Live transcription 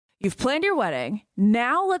You've planned your wedding.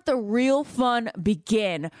 Now let the real fun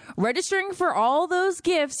begin. Registering for all those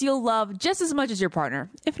gifts you'll love just as much as your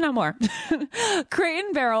partner, if not more. Crate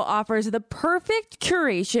 & Barrel offers the perfect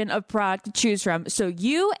curation of product to choose from so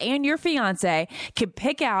you and your fiance can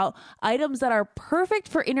pick out items that are perfect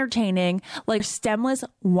for entertaining, like stemless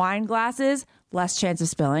wine glasses, less chance of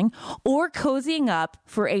spilling, or cozying up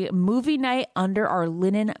for a movie night under our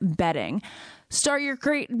linen bedding. Start your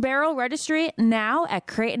Crate & Barrel registry now at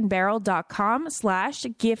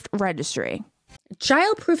crateandbarrel.com/gift registry.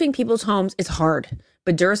 Childproofing people's homes is hard,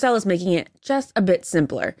 but Duracell is making it just a bit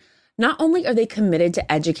simpler. Not only are they committed to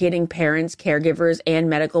educating parents, caregivers, and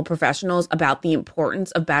medical professionals about the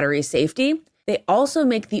importance of battery safety, they also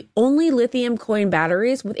make the only lithium coin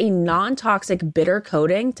batteries with a non-toxic bitter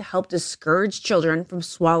coating to help discourage children from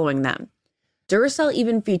swallowing them. Duracell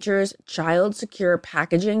even features child-secure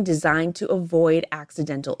packaging designed to avoid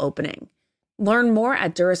accidental opening. Learn more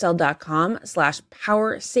at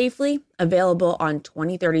Duracell.com/powersafely, available on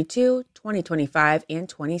 2032, 2025, and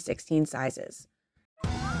 2016 sizes.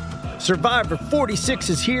 Survivor 46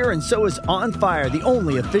 is here, and so is On Fire, the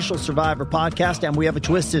only official Survivor podcast, and we have a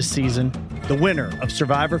twist this season. The winner of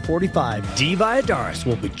Survivor 45, Dee Valladares,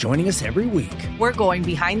 will be joining us every week. We're going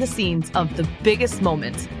behind the scenes of the biggest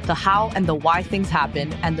moments, the how and the why things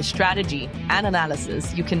happen, and the strategy and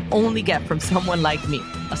analysis you can only get from someone like me,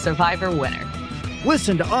 a Survivor winner.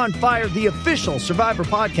 Listen to On Fire, the official Survivor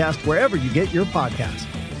podcast, wherever you get your podcasts.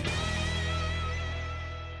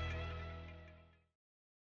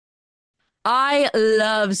 I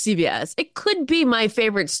love CVS. It could be my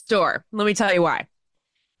favorite store. Let me tell you why.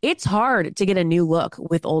 It's hard to get a new look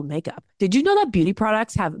with old makeup. Did you know that beauty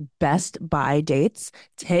products have best buy dates?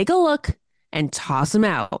 Take a look and toss them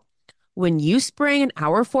out. When you spring an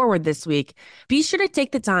hour forward this week, be sure to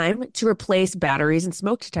take the time to replace batteries and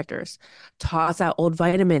smoke detectors. Toss out old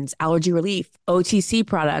vitamins, allergy relief, OTC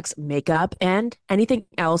products, makeup, and anything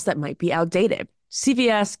else that might be outdated.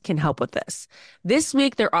 CVS can help with this. This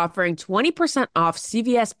week, they're offering 20% off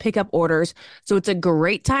CVS pickup orders, so it's a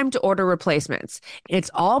great time to order replacements.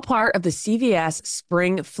 It's all part of the CVS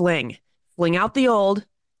Spring Fling. Fling out the old,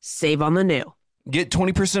 save on the new. Get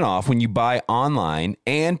 20% off when you buy online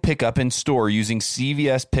and pick up in store using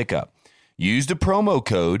CVS Pickup. Use the promo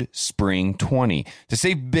code SPRING20 to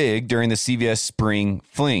save big during the CVS Spring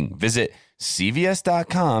Fling. Visit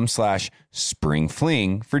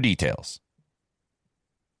cvs.com/springfling for details.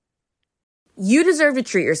 You deserve to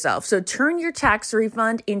treat yourself, so turn your tax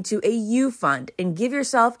refund into a U fund and give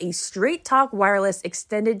yourself a Straight Talk Wireless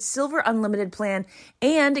Extended Silver Unlimited plan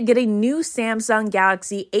and get a new Samsung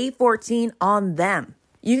Galaxy A14 on them.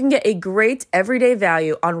 You can get a great everyday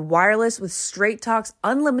value on wireless with Straight Talk's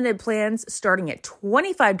unlimited plans starting at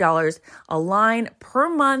 $25 a line per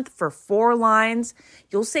month for 4 lines.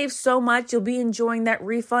 You'll save so much, you'll be enjoying that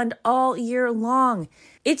refund all year long.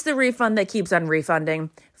 It's the refund that keeps on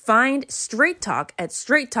refunding. Find Straight Talk at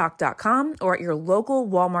straighttalk.com or at your local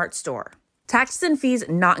Walmart store. Taxes and fees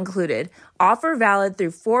not included. Offer valid through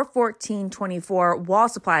 4/14/24 while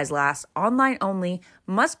supplies last. Online only.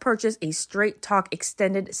 Must purchase a Straight Talk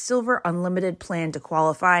Extended Silver Unlimited plan to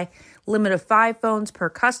qualify. Limit of 5 phones per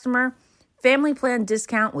customer. Family plan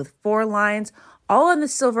discount with 4 lines. All in the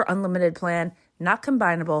Silver Unlimited plan. Not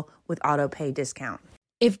combinable with auto pay discount.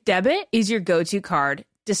 If debit is your go-to card,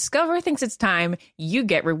 Discover thinks it's time you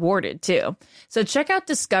get rewarded too. So check out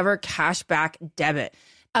Discover Cashback Debit,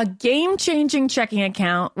 a game-changing checking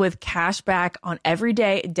account with cash back on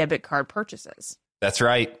everyday debit card purchases. That's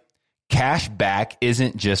right. Cash back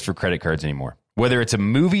isn't just for credit cards anymore. Whether it's a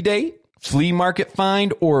movie date, flea market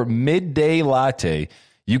find, or midday latte,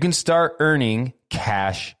 you can start earning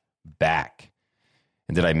cash back.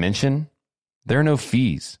 And did I mention there are no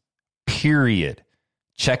fees, period.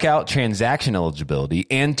 Check out transaction eligibility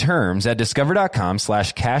and terms at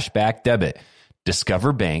discover.com/cashbackdebit.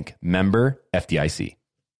 Discover Bank, member FDIC.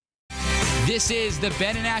 This is the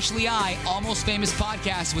Ben and Ashley I Almost Famous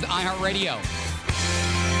podcast with iHeartRadio.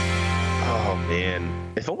 Oh,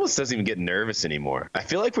 man. It almost doesn't even get nervous anymore. I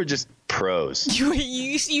feel like we're just pros.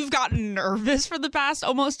 You've gotten nervous for the past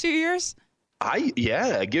almost 2 years? I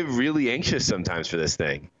get really anxious sometimes for this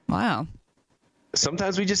thing. Wow.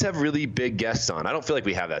 Sometimes we just have really big guests on. I don't feel like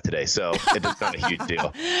we have that today, so it's not a huge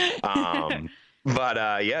deal. But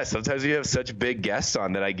sometimes we have such big guests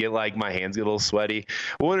on that I get like my hands get a little sweaty.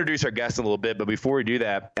 We'll introduce our guests in a little bit, but before we do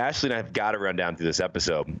that, Ashley and I have got to run down through this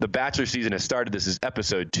episode. The Bachelor season has started. This is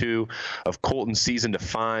episode 2 of Colton's season to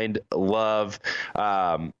find love.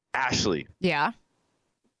 Ashley. Yeah.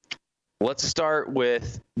 Let's start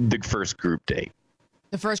with the first group date.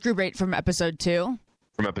 The first group date from episode 2?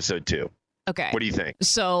 From episode 2. Okay. What do you think?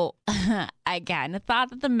 So, again, I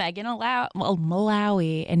thought that the Megan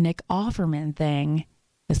Malawi and Nick Offerman thing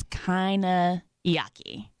was kind of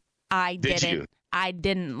yucky. I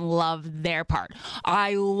didn't love their part.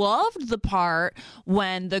 I loved the part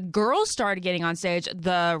when the girls started getting on stage.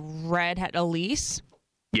 The redhead Elise,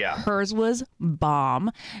 hers was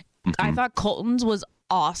bomb. I thought Colton's was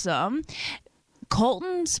awesome.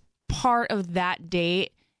 Colton's part of that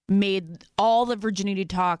date made all the virginity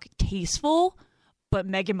talk tasteful, but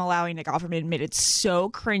Megan Malawi and Nick Offerman made it so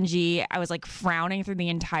cringy. I was like frowning through the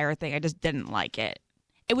entire thing. I just didn't like it.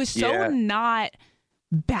 It was so not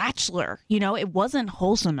Bachelor, it wasn't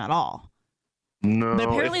wholesome at all. No, but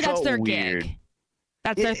apparently that's their weird gig.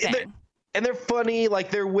 That's their thing. And they're funny, like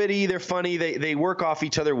they're witty, they're funny, they work off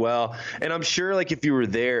each other well. And I'm sure like if you were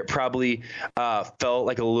there, it probably felt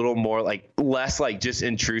like a little more like less like just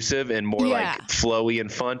intrusive and more like flowy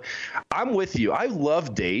and fun. I'm with you. I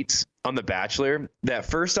love dates on The Bachelor that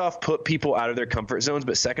first off put people out of their comfort zones,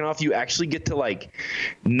 but second off, you actually get to like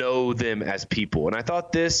know them as people. And I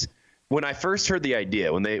thought this, when I first heard the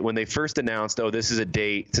idea, when they first announced, this is a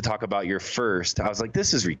date to talk about your first, I was like,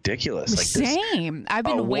 this is ridiculous. Like Same. I've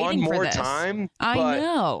been waiting for this. One more time. I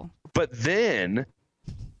know. But then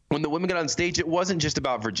when the women got on stage, it wasn't just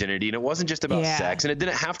about virginity and it wasn't just about sex, and it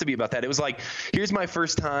didn't have to be about that. It was like, here's my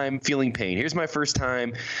first time feeling pain. Here's my first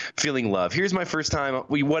time feeling love. Here's my first time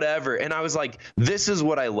whatever. And I was like, this is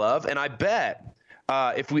what I love. And I bet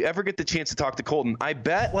if we ever get the chance to talk to Colton, I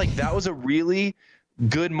bet like that was a really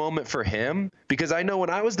good moment for him, because I know when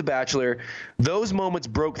I was The Bachelor, those moments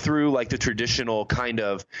broke through like the traditional kind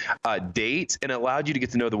of dates and allowed you to get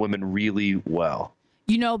to know the women really well.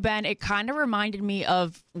 Ben, it kind of reminded me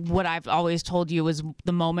of what I've always told you was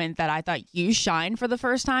the moment that I thought you shined for the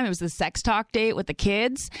first time. It was the sex talk date with the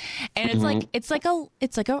kids. And it's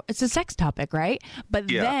a sex topic, right? But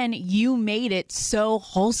then you made it so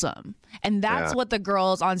wholesome. And that's what the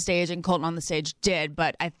girls on stage and Colton on the stage did.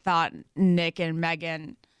 But I thought Nick and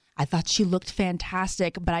Megan, I thought she looked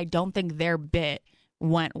fantastic, but I don't think their bit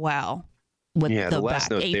went well. With the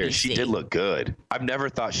last note there, she did look good. I've never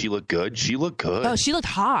thought she looked good. She looked good. Oh, she looked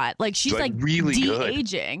hot. Like she's like really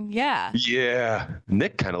de-aging. Good. Yeah. Yeah.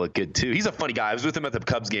 Nick kind of looked good too. He's a funny guy. I was with him at the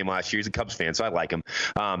Cubs game last year. He's a Cubs fan, so I like him.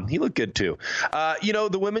 He looked good too.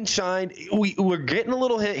 The women shined. We're getting a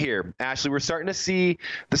little hint here, Ashley. We're starting to see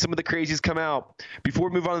some of the crazies come out. Before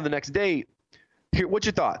we move on to the next date, here, what's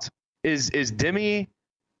your thoughts? Is Demi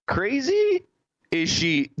crazy? Is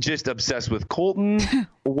she just obsessed with Colton?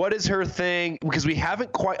 What is her thing? Because we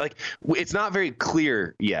haven't quite, it's not very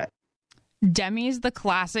clear yet. Demi's the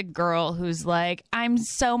classic girl who's like, I'm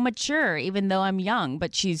so mature, even though I'm young,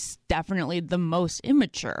 but she's definitely the most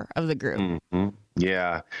immature of the group. Mm-hmm.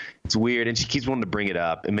 Yeah, it's weird. And she keeps wanting to bring it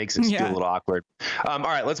up. It makes it feel a little awkward. All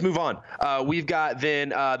right, let's move on. We've got then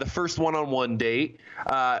the first one-on-one date.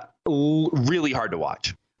 Really hard to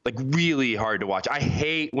watch. Like really hard to watch. I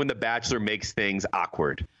hate when The Bachelor makes things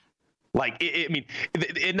awkward. Like,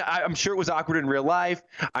 I'm sure it was awkward in real life.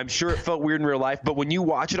 I'm sure it felt weird in real life. But when you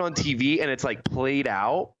watch it on TV and it's like played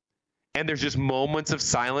out, and there's just moments of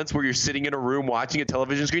silence where you're sitting in a room watching a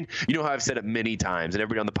television screen. You know how I've said it many times, and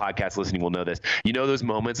everybody on the podcast listening will know this. You know those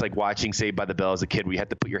moments like watching Saved by the Bell as a kid where you had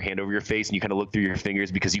to put your hand over your face and you kind of look through your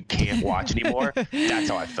fingers because you can't watch anymore? That's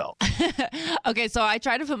how I felt. Okay, so I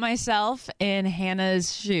try to put myself in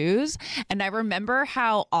Hannah's shoes, and I remember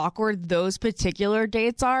how awkward those particular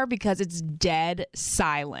dates are because it's dead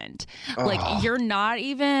silent. Like, you're not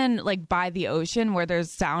even like by the ocean where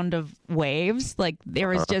there's sound of waves. Like, it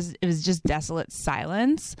was just desolate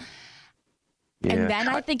silence. Yeah. And then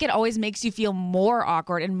I think it always makes you feel more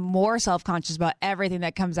awkward and more self-conscious about everything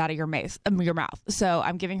that comes out of your mouth. So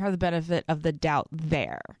I'm giving her the benefit of the doubt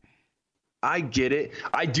there. I get it.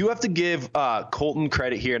 I do have to give Colton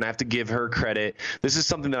credit here, and I have to give her credit. This is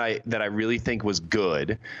something that I really think was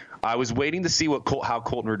good. I was waiting to see how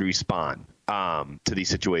Colton would respond to these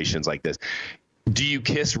situations like this. Do you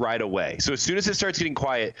kiss right away? So as soon as it starts getting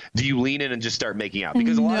quiet, do you lean in and just start making out?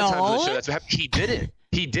 Because a lot of times on the show, that's what happened. He didn't.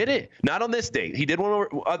 He didn't. Not on this date. He did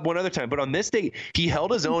one other time. But on this date, he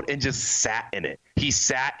held his own and just sat in it. He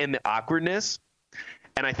sat in the awkwardness.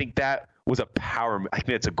 And I think that was I think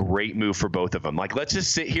that's a great move for both of them. Like, let's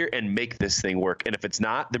just sit here and make this thing work. And if it's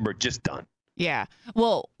not, then we're just done. Yeah.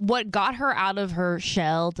 Well, what got her out of her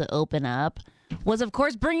shell to open up was, of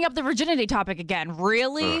course, bringing up the virginity topic again.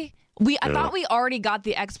 Really? I thought we already got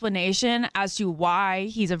the explanation as to why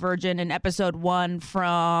he's a virgin in episode 1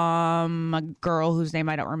 from a girl whose name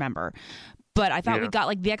I don't remember. But I thought we got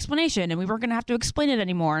like the explanation and we weren't going to have to explain it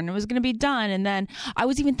anymore and it was going to be done. And then I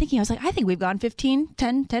was even thinking, I was like, I think we've gone 15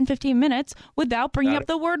 minutes without bringing up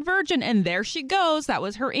the word virgin. And there she goes. That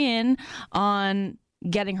was her in on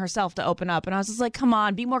getting herself to open up. And I was just like, come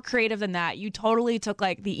on, be more creative than that. You totally took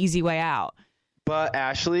like the easy way out. But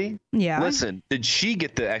Ashley, listen, did she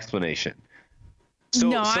get the explanation? So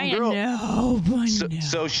no,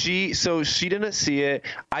 So she didn't see it.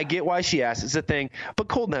 I get why she asked. It's a thing. But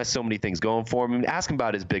Colton has so many things going for him. Ask him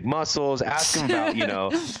about his big muscles. Ask him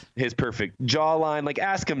about, his perfect jawline. Like,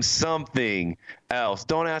 ask him something else.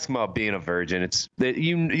 Don't ask him about being a virgin. It's that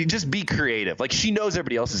you just be creative. Like, she knows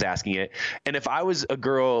everybody else is asking it. And if I was a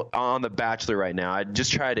girl on The Bachelor right now, I'd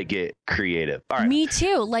just try to get creative. All right. Me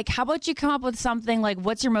too. Like, how about you come up with something like,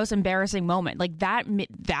 what's your most embarrassing moment? Like that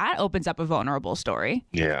opens up a vulnerable story.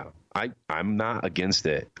 Yeah, I'm not against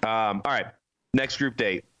it. All right, next group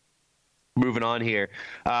date. Moving on here.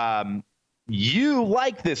 You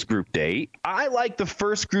like this group date. I like the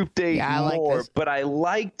first group date more, but I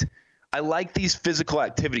like these physical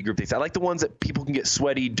activity group dates. I like the ones that people can get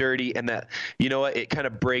sweaty, dirty, and that, it kind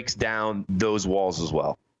of breaks down those walls as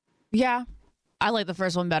well. Yeah, I like the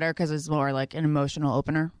first one better because it's more like an emotional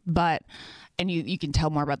opener. And you can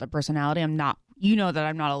tell more about the personality. I'm not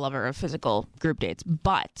a lover of physical group dates,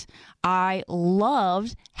 but I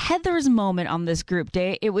loved Heather's moment on this group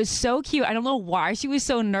date. It was so cute. I don't know why she was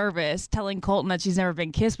so nervous telling Colton that she's never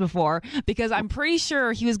been kissed before, because I'm pretty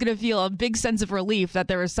sure he was going to feel a big sense of relief that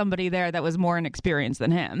there was somebody there that was more inexperienced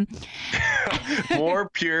than him. More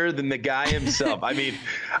pure than the guy himself. I mean,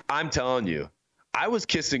 I'm telling you. I was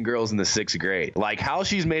kissing girls in the 6th grade. Like, how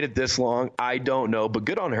she's made it this long, I don't know, but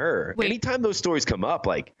good on her. Wait. Anytime those stories come up,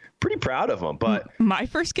 like, pretty proud of them. But my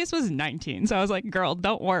first kiss was 19, so I was like, girl,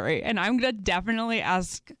 don't worry. And I'm going to definitely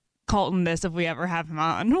ask Colton this if we ever have him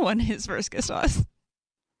on, when his first kiss was.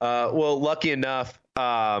 Well, lucky enough,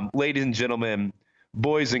 ladies and gentlemen,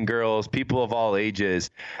 boys and girls, people of all ages,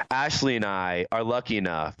 Ashley and I are lucky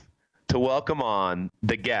enough to welcome on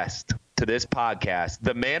the guest to this podcast,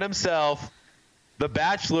 the man himself, the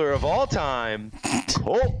Bachelor of all time,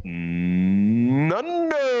 Colton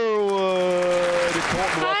Underwood.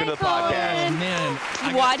 Colton, welcome to the podcast. Oh, man.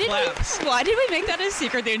 Why did we make that a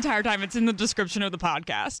secret the entire time? It's in the description of the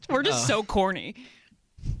podcast. We're just so corny.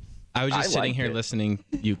 I was just sitting here listening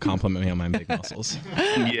you compliment me on my big muscles.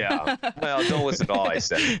 Yeah. Well, don't listen to all I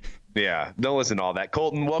said. Yeah, don't listen to all that.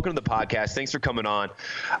 Colton, welcome to the podcast. Thanks for coming on.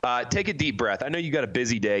 Take a deep breath. I know you got a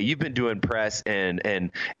busy day. You've been doing press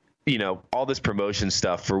and all this promotion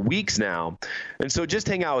stuff for weeks now. And so just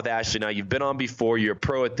hang out with Ashley now. You've been on before. You're a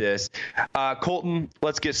pro at this. Colton,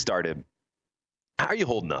 let's get started. How are you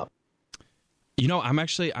holding up?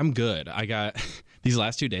 I'm good. I got these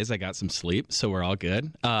last 2 days, I got some sleep, so we're all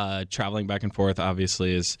good. Traveling back and forth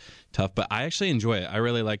obviously is tough, but I actually enjoy it. I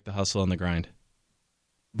really like the hustle and the grind.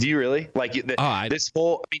 Do you really? Like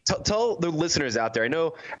tell the listeners out there, I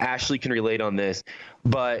know Ashley can relate on this,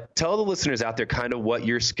 but tell the listeners out there kind of what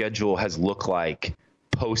your schedule has looked like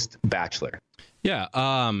post-Bachelor.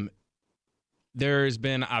 Yeah. There's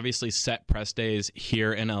been obviously set press days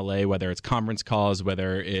here in LA, whether it's conference calls,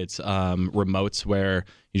 whether it's remotes where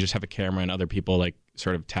you just have a camera and other people like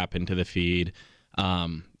sort of tap into the feed.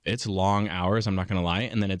 It's long hours, I'm not going to lie.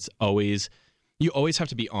 And then you always have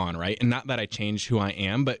to be on, right? And not that I change who I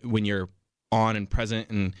am, but when you're on and present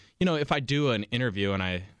and, if I do an interview and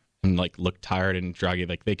I like look tired and draggy,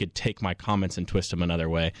 like they could take my comments and twist them another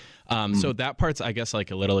way. So that part's, I guess, like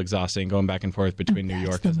a little exhausting going back and forth between New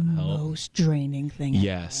York doesn't help. Most draining thing.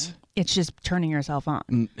 Yes. It's just turning yourself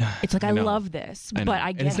on. It's like, I love this, but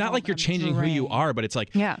I get and it's not like you're changing who you are, but it's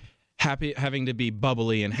like, happy, having to be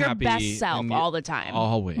bubbly and your happy. Your best self all the time.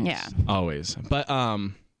 Always. Yeah. Always. But,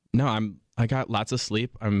 no, I got lots of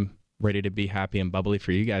sleep. I'm ready to be happy and bubbly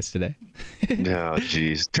for you guys today. Oh,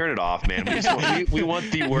 geez. Turn it off, man. We want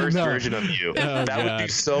the worst version of you. That would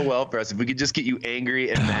do so well for us if we could just get you angry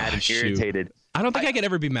and mad and irritated. I don't think I could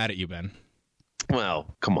ever be mad at you, Ben. Well,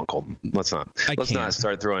 come on, Colton. Let's not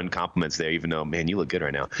start throwing compliments there, even though, man, you look good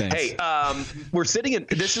right now. Thanks. Hey, we're sitting in.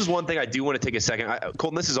 This is one thing I do want to take a second.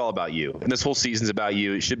 Colton, this is all about you. And this whole season's about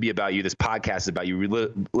you. It should be about you. This podcast is about you.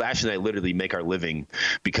 Ashley and I literally make our living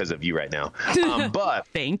because of you right now. But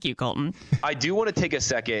thank you, Colton. I do want to take a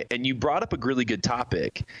second. And you brought up a really good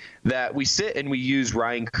topic that we sit and we use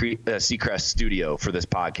Ryan Seacrest's studio for this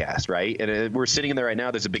podcast, right? And we're sitting in there right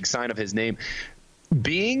now. There's a big sign of his name.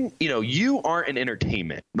 being, you aren't an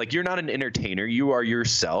entertainment. Like, you're not an entertainer. You are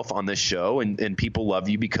yourself on this show, and people love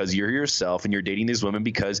you because you're yourself, and you're dating these women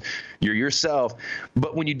because you're yourself.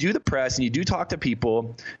 But when you do the press and you do talk to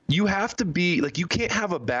people, you have to be like, you can't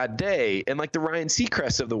have a bad day. And like the Ryan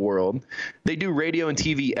Seacrest of the world, they do radio and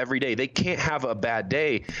TV every day. They can't have a bad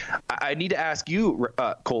day. I need to ask you,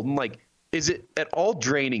 Colton, like, is it at all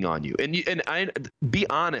draining on you? And I be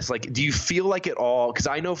honest, like, do you feel like it all? Because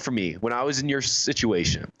I know for me, when I was in your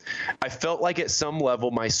situation, I felt like at some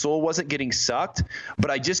level my soul wasn't getting sucked, but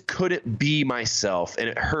I just couldn't be myself, and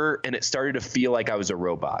it hurt, and it started to feel like I was a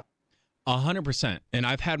robot. 100%. And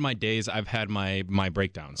I've had my days. I've had my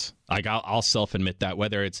breakdowns. Like, I'll self-admit that,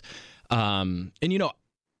 whether it's,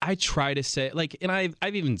 I try to say, like, and I've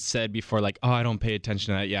even said before, like, oh, I don't pay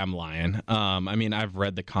attention to that. Yeah, I'm lying. I mean, I've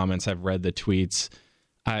read the comments, I've read the tweets,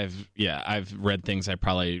 I've read things I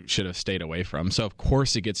probably should have stayed away from. So of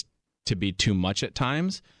course it gets to be too much at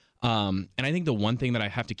times. And I think the one thing that I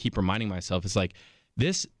have to keep reminding myself is, like,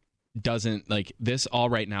 this all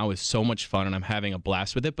right now is so much fun and I'm having a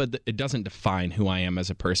blast with it, but it doesn't define who I am as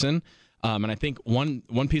a person. And I think one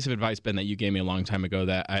piece of advice, Ben, that you gave me a long time ago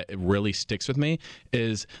that it really sticks with me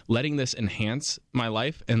is letting this enhance my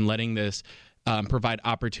life and letting this provide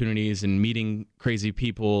opportunities and meeting crazy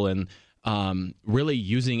people and really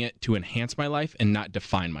using it to enhance my life and not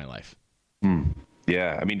define my life.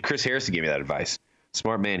 Yeah. I mean, Chris Harrison gave me that advice.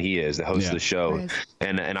 Smart man he is, the host of the show.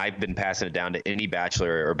 And I've been passing it down to any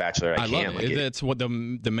bachelor or bachelorette I can. Love it. That's what the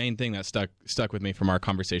main thing that stuck with me from our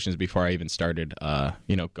conversations before I even started,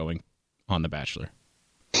 going on The Bachelor.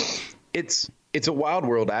 It's a wild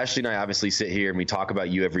world. Ashley and I obviously sit here and we talk about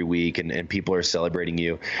you every week, and people are celebrating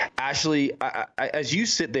you. Ashley, I, as you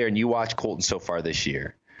sit there and you watch Colton so far this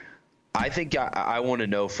year, I think I want to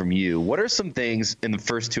know from you, what are some things in the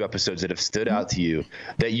first 2 episodes that have stood out to you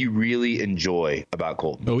that you really enjoy about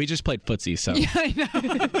Colton? Well, we just played footsie, so. Yeah, I know.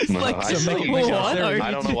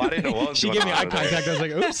 I don't know. I didn't know what was She gave me eye contact. I was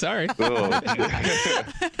like, oops, sorry.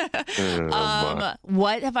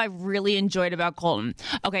 What have I really enjoyed about Colton?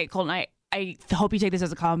 Okay, Colton, I hope you take this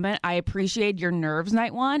as a compliment. I appreciate your nerves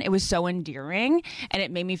night one. It was so endearing, and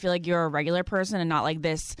it made me feel like you're a regular person and not like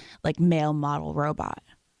this like male model robot.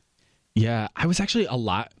 Yeah, I was actually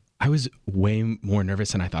I was way more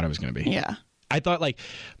nervous than I thought I was going to be. Yeah. I thought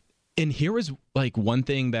and here was like one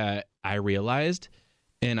thing that I realized,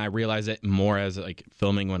 and I realized it more as like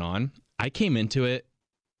filming went on. I came into it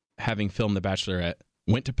having filmed The Bachelorette,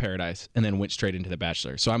 went to Paradise, and then went straight into The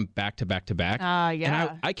Bachelor. So I'm back to back to back. Yeah.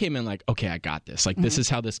 And I came in like, okay, I got this. Like, this is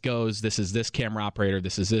how this goes. This is this camera operator.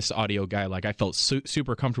 This is this audio guy. Like, I felt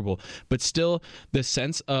super comfortable. But still, the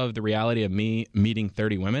sense of the reality of me meeting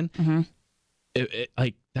 30 women,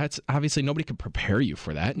 like, that's obviously nobody could prepare you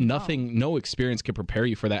for that. No experience could prepare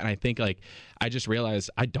you for that. And I think, like, I just realized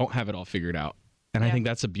I don't have it all figured out. And I think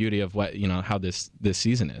that's the beauty of what, how this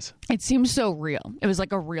season is. It seems so real. It was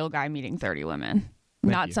like a real guy meeting 30 women.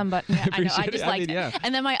 Not somebody. Yeah, I know. I just liked it. Yeah.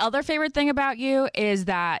 And then my other favorite thing about you is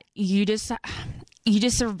that you just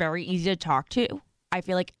are very easy to talk to. I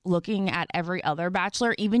feel like looking at every other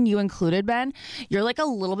bachelor, even you included, Ben, you're like a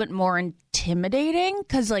little bit more intimidating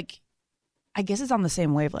because, like, I guess it's on the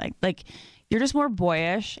same wavelength. Like, you're just more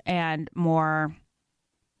boyish and more.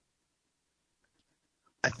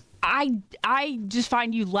 I just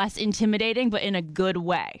find you less intimidating, but in a good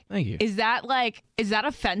way. Thank you. Is that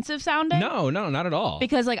offensive sounding? No, not at all.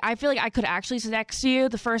 Because, like, I feel like I could actually sit next to you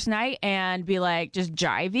the first night and be like just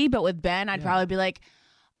jivey, but with Ben, I'd probably be like,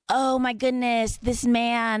 oh my goodness, this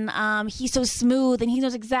man, he's so smooth and he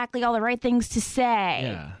knows exactly all the right things to say.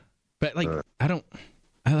 Yeah, but like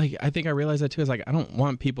I think I realized that too. Is like I don't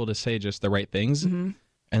want people to say just the right things and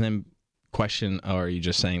then question, oh, are you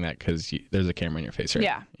just saying that because there's a camera in your face, right?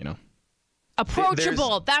 Yeah.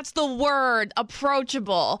 Approachable. That's the word.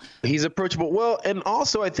 Approachable. He's approachable. Well, and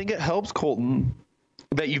also I think it helps, Colton,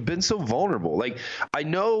 that you've been so vulnerable. Like, I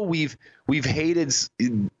know we've hated,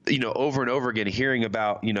 over and over again hearing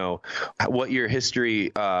about, what your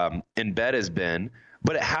history in bed has been.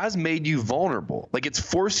 But it has made you vulnerable. Like, it's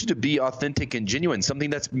forced you to be authentic and genuine, something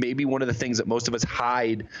that's maybe one of the things that most of us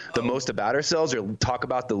hide the most about ourselves or talk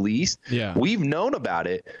about the least. Yeah. We've known about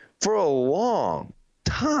it for a long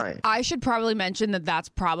time. I should probably mention that that's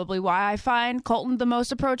probably why I find Colton the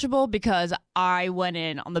most approachable, because I went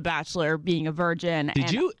in on The Bachelor being a virgin.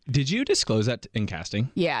 Did you disclose that in casting?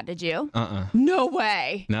 Yeah, did you? No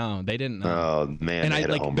way. No, they didn't know. Oh, man. And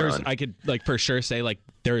I could like for sure say like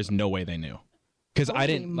there is no way they knew. Because I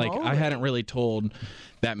didn't I hadn't really told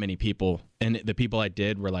that many people, and the people I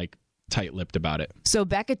did were like tight-lipped about it. So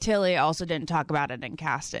Becca Tilley also didn't talk about it in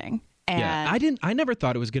casting, And I never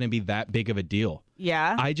thought it was going to be that big of a deal.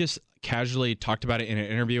 Yeah. I just casually talked about it in an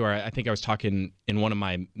interview, or I think I was talking in one of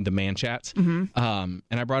the man chats. And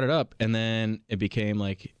I brought it up, and then it became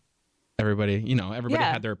like everybody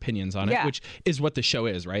had their opinions on it, which is what the show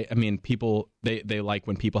is, right? I mean, people, they like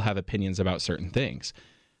when people have opinions about certain things.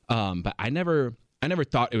 But I never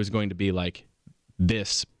thought it was going to be like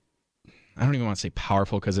this. I don't even want to say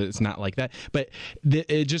powerful because it's not like that, but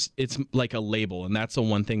it's like a label. And that's the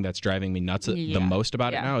one thing that's driving me nuts the most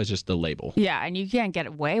about it now is just the label. Yeah. And you can't get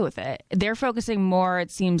away with it. They're focusing more,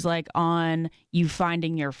 it seems like, on you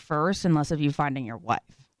finding your first and less of you finding your wife.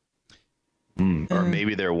 Or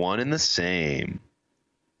maybe they're one and the same.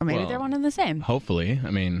 Or maybe they're one and the same. Hopefully.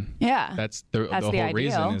 I mean, that's the whole ideal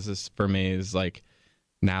reason is this for me is like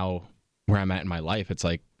now where I'm at in my life. It's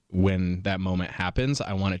like, when that moment happens,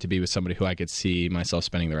 I want it to be with somebody who I could see myself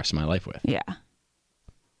spending the rest of my life with. Yeah.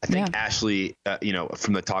 I think Ashley,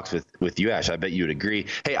 from the talks with you, Ash, I bet you would agree.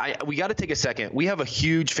 Hey, we got to take a second. We have a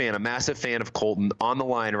huge fan, a massive fan of Colton on the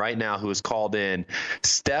line right now who has called in.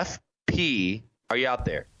 Steph P, are you out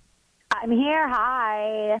there? I'm here.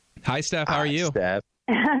 Hi. Hi, Steph. How are you? Steph.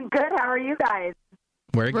 Good. How are you guys?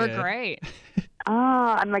 We're We're good. great. Oh,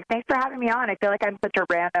 I'm like, thanks for having me on. I feel like I'm such a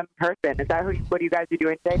random person. Is that what you guys are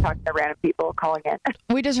doing today? Talking to random people calling in?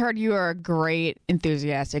 We just heard you are a great,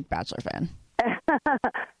 enthusiastic Bachelor fan.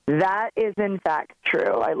 That is, in fact,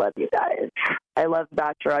 true. I love you guys. I love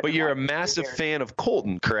Bachelor. But you're a massive fan of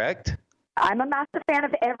Colton, correct? I'm a massive fan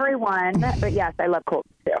of everyone, but yes, I love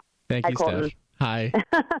Colton too. Thank you, Colton. Steph. Hi.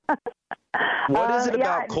 What is it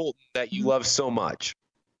about Colton that you love so much?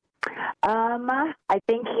 I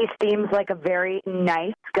think he seems like a very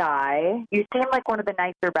nice guy. You seem like one of the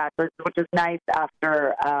nicer bachelors, which is nice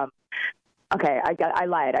after, okay, I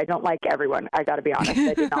lied. I don't like everyone. I got to be honest.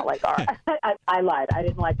 I did not like Ari. I lied. I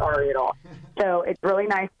didn't like Ari at all. So it's really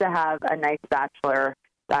nice to have a nice bachelor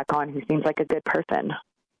back on who seems like a good person.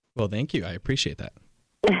 Well, thank you. I appreciate that.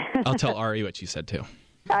 I'll tell Ari what you said too.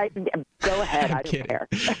 Go ahead. I don't care.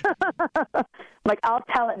 Like, I'll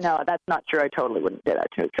tell it. No, that's not true. I totally wouldn't say that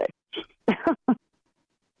to his face.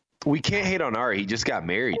 We can't hate on Ari. He just got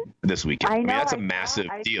married this weekend. I know. That's a massive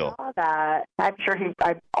deal. I saw that. I'm sure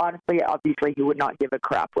obviously, he would not give a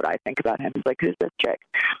crap what I think about him. He's like, who's this chick?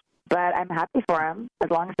 But I'm happy for him as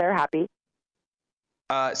long as they're happy.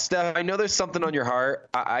 Steph, I know there's something on your heart.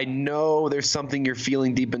 I know there's something you're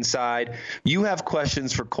feeling deep inside. You have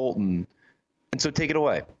questions for Colton, and so take it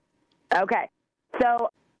away. Okay. So,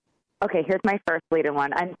 here's my first lead-in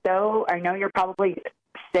one. I know you're probably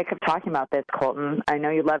sick of talking about this, Colton. I know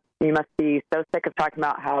you must be so sick of talking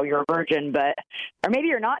about how you're a virgin, or maybe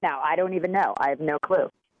you're not now. I don't even know. I have no clue.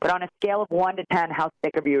 But on a scale of 1 to 10, how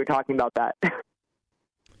sick of you are talking about that?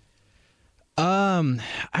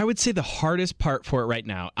 I would say the hardest part for it right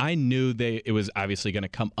now, I knew it was obviously going to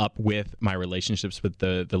come up with my relationships with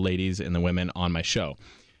the ladies and the women on my show.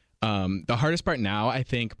 The hardest part now, I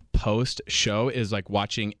think, post-show is like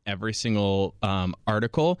watching every single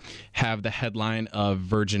article have the headline of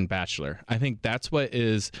Virgin Bachelor. I think that's what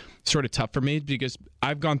is sort of tough for me because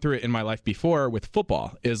I've gone through it in my life before with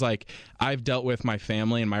football. Is like I've dealt with my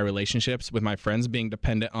family and my relationships with my friends being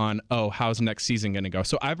dependent on, how's next season going to go?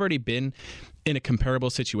 So I've already been in a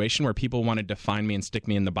comparable situation where people wanted to find me and stick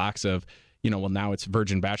me in the box of, well, now it's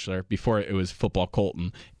Virgin Bachelor. Before it was Football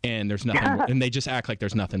Colton, and there's nothing more, and they just act like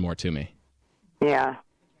there's nothing more to me. Yeah,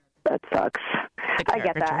 that sucks. I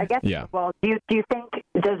get that. I guess. Yeah. Well, do you think?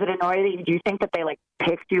 Does it annoy you? Do you think that they like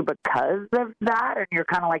picked you because of that, and you're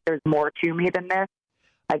kind of like, there's more to me than this?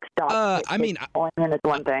 Like, stop. It's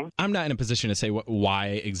one thing. I'm not in a position to say why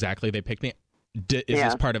exactly they picked me. Is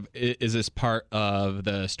this part of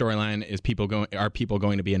the storyline? Are people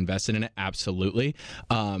going to be invested in it? Absolutely.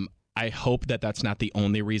 I hope that that's not the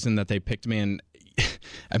only reason that they picked me. And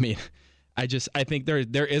I mean, I think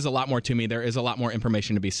there is a lot more to me. There is a lot more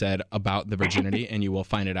information to be said about the virginity, and you will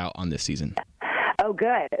find it out on this season. Oh,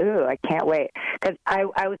 good. Ooh, I can't wait. Because I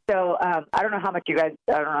was so I don't know how much you guys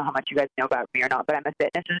know about me or not, but I'm a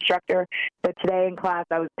fitness instructor. So today in class,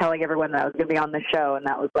 I was telling everyone that I was going to be on the show, and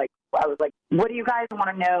I was like, what do you guys want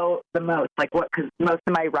to know the most? Like what? Because most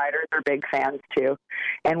of my riders are big fans too,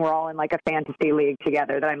 and we're all in like a fantasy league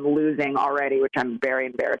together that I'm losing already, which I'm very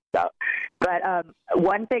embarrassed about. But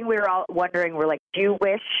one thing we were all wondering, we're like,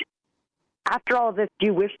 after all of this, do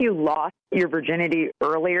you wish you lost your virginity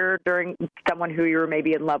earlier during someone who you were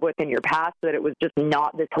maybe in love with in your past, so that it was just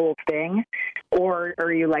not this whole thing? Or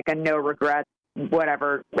are you like a no regrets,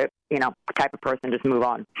 whatever, type of person, just move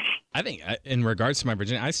on? I think in regards to my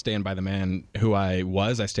virginity, I stand by the man who I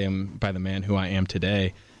was. I stand by the man who I am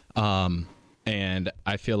today. And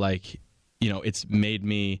I feel like, it's made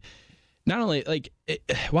me not only like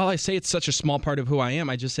while I say it's such a small part of who I am,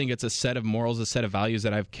 I just think it's a set of morals, a set of values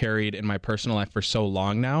that I've carried in my personal life for so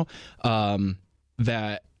long now,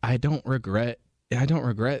 that I don't regret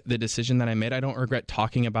the decision that I made. I don't regret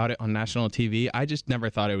talking about it on national TV. I just never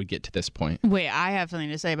thought it would get to this point. Wait, I have something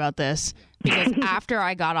to say about this, because after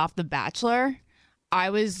I got off The Bachelor, I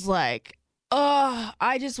was like, oh,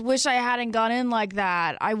 I just wish I hadn't gone in like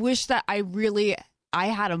that. I wish that I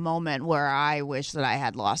had a moment where I wish that I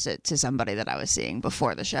had lost it to somebody that I was seeing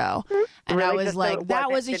before the show. And Really? I was Just so like, it that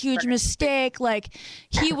wasn't was a huge different. mistake. Like,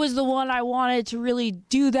 he was the one I wanted to really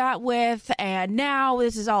do that with. And now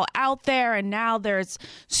this is all out there. And now there's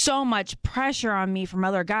so much pressure on me from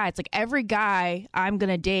other guys. Like, every guy I'm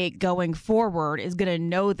going to date going forward is going to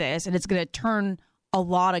know this. And it's going to turn a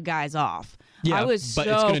lot of guys off. Yeah, I was but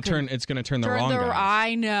so it's gonna turn the wrong guys.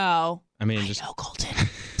 I know. I mean, I know, Colton.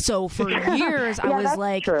 So for years, I was that's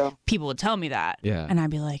like, true. people would tell me that. Yeah. And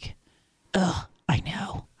I'd be like, ugh, I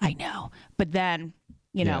know. But then,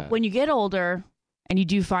 Yeah. when you get older and you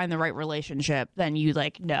do find the right relationship, then you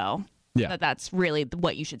know Yeah. that's really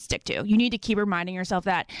what you should stick to. You need to keep reminding yourself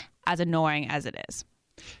that, as annoying as it is.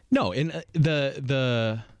 No, and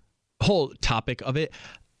the whole topic of it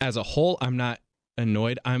as a whole, I'm not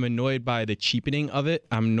annoyed. I'm annoyed by the cheapening of it.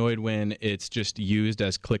 I'm annoyed when it's just used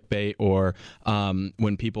as clickbait, or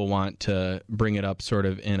when people want to bring it up sort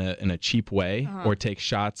of in a cheap way, or take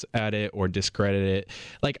shots at it or discredit it.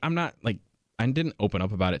 Like, I'm not like, I didn't open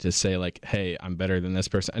up about it to say like, hey, I'm better than this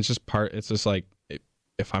person. It's just like,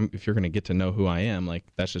 if you're going to get to know who I am, like,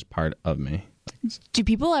 that's just part of me. Do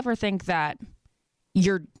people ever think that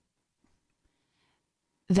you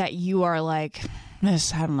are like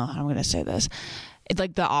this? I don't know how I'm going to say this. It's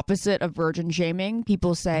like the opposite of virgin shaming.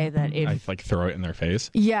 People say that if I like throw it in their face.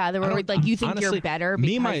 yeah, they were like, you think honestly, you're better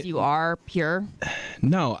because you are pure.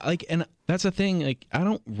 No, like, and that's the thing. Like, I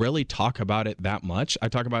don't really talk about it that much. I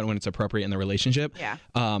talk about it when it's appropriate in the relationship. Yeah.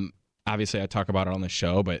 Obviously, I talk about it on the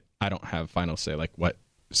show, but I don't have final say like what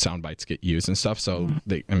sound bites get used and stuff. So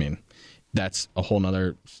that's a whole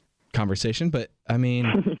nother conversation. But I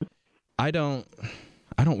mean, I don't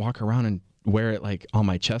walk around and wear it like on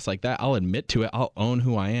my chest like that. I'll admit to it. I'll own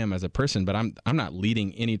who I am as a person, but I'm not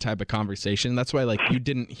leading any type of conversation. That's why, like, you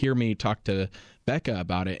didn't hear me talk to Becca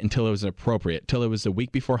about it until it was appropriate, till it was the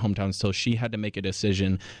week before hometowns, till she had to make a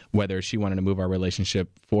decision whether she wanted to move our relationship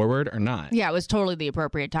forward or not. Yeah, it was totally the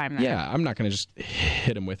appropriate time. Then. Yeah, I'm not going to just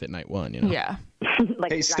hit him with it night one, you know? Yeah.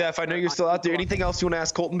 Like, Hey, Steph, I know you're still out there. Anything else you want to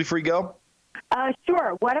ask Colton before you go?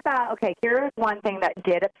 Sure. What about, okay, here's one thing that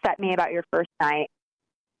did upset me about your first night,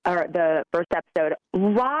 or the first episode.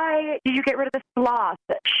 Why did you get rid of the sloth?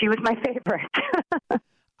 She was my favorite.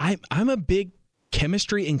 I'm a big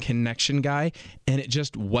chemistry and connection guy, and it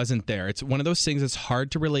just wasn't there. It's one of those things that's hard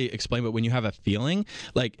to really explain, but when you have a feeling,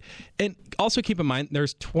 like, and also keep in mind,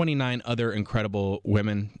 there's 29 other incredible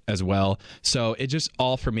women as well. So it just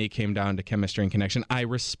all for me came down to chemistry and connection. I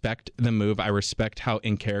respect the move. I respect how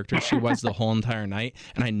in character she was the whole entire night.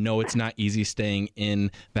 And I know it's not easy staying in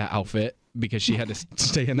that outfit, because she had to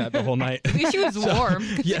stay in that the whole night. At least she was warm.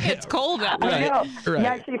 Yeah. It's cold out Right. there. Right.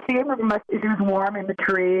 Yeah, she was warm in the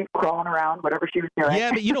tree, crawling around, whatever she was doing.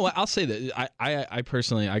 Yeah, but you know what? I'll say that I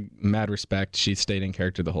personally, mad respect. She stayed in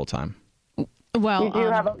character the whole time. Well,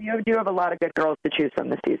 You do have a lot of good girls to choose from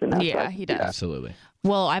this season. That's yeah, what- he does. Absolutely.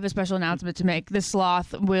 Well, I have a special announcement to make. The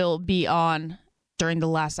sloth will be on during the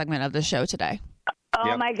last segment of the show today. Oh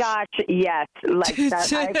Yep. my gosh, yes! Like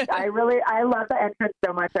that, I love the entrance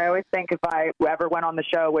so much. I always think if I ever went on the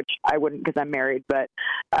show, which I wouldn't because I'm married, but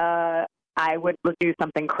I would do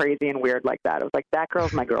something crazy and weird like that. I was like, that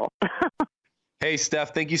girl's my girl. Hey,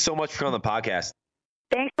 Steph, thank you so much for coming on the podcast.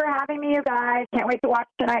 Thanks for having me, you guys. Can't wait to watch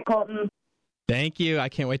tonight, Colton. Thank you. I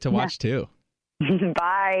can't wait to watch too.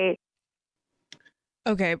 Bye.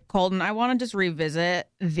 Okay, Colton, I want to just revisit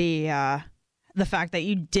the fact that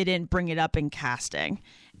you didn't bring it up in casting,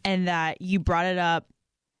 and that you brought it up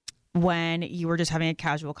when you were just having a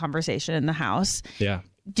casual conversation in the house. Yeah.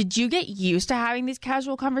 Did you get used to having these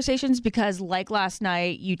casual conversations? Because like last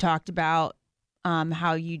night, you talked about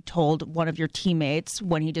how you told one of your teammates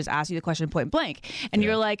when he just asked you the question point blank. And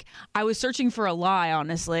you're like, I was searching for a lie,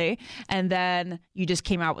 honestly. And then you just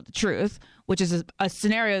came out with the truth, which is a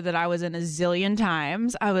scenario that I was in a zillion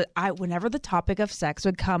times. Whenever the topic of sex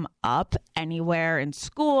would come up anywhere in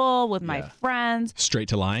school with my friends. Straight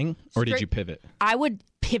to lying? Or did you pivot? I would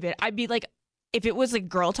pivot. I'd be like, if it was like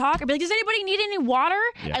girl talk, I'd be like, does anybody need any water?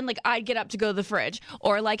 Yeah. And like, I'd get up to go to the fridge,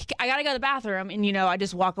 or like, I gotta go to the bathroom, and I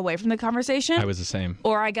just walk away from the conversation. I was the same.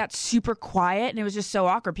 Or I got super quiet, and it was just so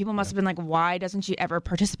awkward. People must have been like, why doesn't she ever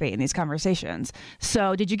participate in these conversations?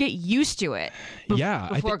 So did you get used to it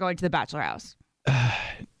before going to the bachelor house?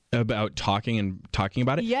 About talking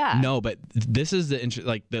about it? Yeah. No, but this is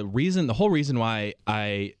the whole reason why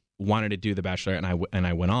I wanted to do The Bachelor and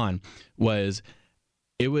I went on was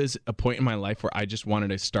it was a point in my life where I just wanted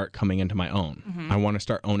to start coming into my own. Mm-hmm. I want to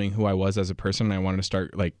start owning who I was as a person, and I wanted to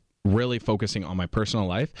start like really focusing on my personal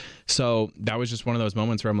life. So that was just one of those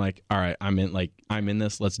moments where I'm like, all right, I'm in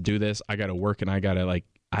this, let's do this. I got to work, and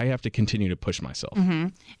I have to continue to push myself. Mm-hmm.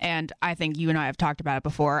 And I think you and I have talked about it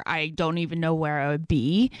before. I don't even know where I would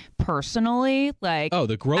be personally. Like,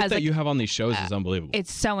 the growth that you have on these shows is unbelievable.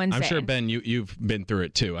 It's so insane. I'm sure, Ben, you've been through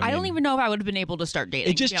it too. I don't even know if I would have been able to start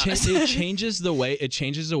dating. It just changes the way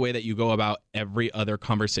that you go about every other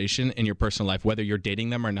conversation in your personal life, whether you're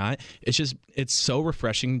dating them or not. It's so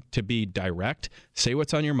refreshing to be direct, say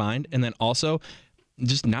what's on your mind, and then also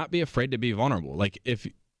just not be afraid to be vulnerable.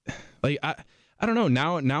 I don't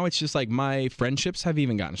know. Now it's just like my friendships have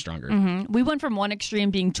even gotten stronger. Mm-hmm. We went from one extreme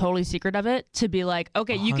being totally secret of it to be like,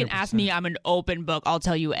 okay, 100%. You can ask me. I'm an open book. I'll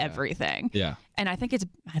tell you everything. Yeah. And I think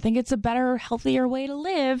it's a better, healthier way to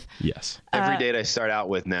live. Yes. Every date I start out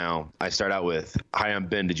with, hi, I'm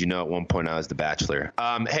Ben. Did you know at one point I was the Bachelor?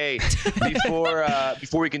 Hey,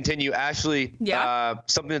 before we continue, Ashley,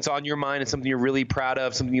 something that's on your mind and something you're really proud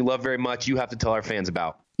of, something you love very much, you have to tell our fans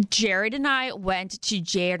about. Jared and I went to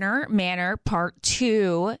Janner Manor Part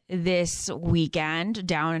 2 this weekend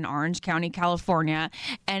down in Orange County, California,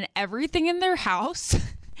 and everything in their house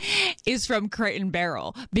is from Crate and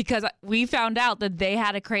Barrel, because we found out that they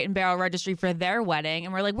had a Crate and Barrel registry for their wedding,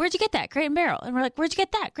 and we're like, where'd you get that? Crate and Barrel. And we're like, where'd you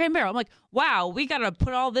get that? Crate and Barrel. I'm like, wow, we got to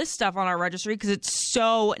put all this stuff on our registry because it's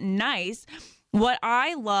so nice. What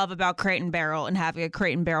I love about Crate and Barrel and having a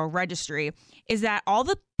Crate and Barrel registry is that all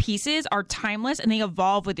the pieces are timeless and they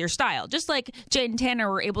evolve with your style. Just like Jade and Tanner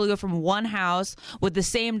were able to go from one house with the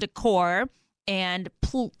same decor and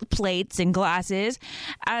plates and glasses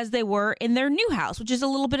as they were in their new house, which is a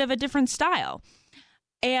little bit of a different style.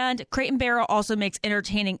 And Crate and Barrel also makes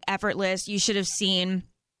entertaining effortless. You should have seen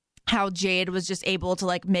how Jade was just able to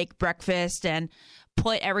like make breakfast and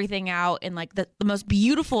put everything out in like the most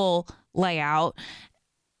beautiful layout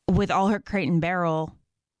with all her Crate and Barrel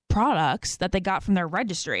products that they got from their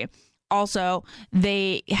registry. Also,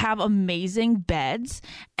 they have amazing beds,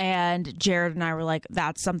 and Jared and I were like,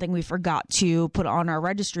 that's something we forgot to put on our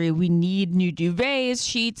registry. We need new duvets,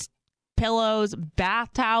 sheets, pillows,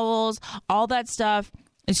 bath towels, all that stuff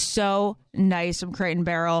is so nice from Crate and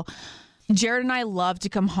Barrel. Jared and I love to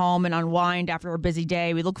come home and unwind after a busy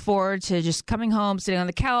day. We look forward to just coming home, sitting on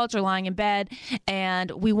the couch or lying in bed, and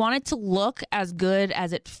we want it to look as good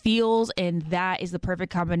as it feels, and that is the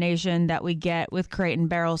perfect combination that we get with Crate and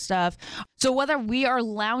Barrel stuff. So whether we are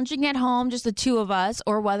lounging at home, just the two of us,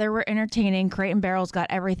 or whether we're entertaining, Crate and Barrel's got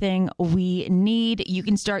everything we need. You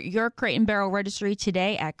can start your Crate and Barrel registry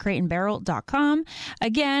today at crateandbarrel.com.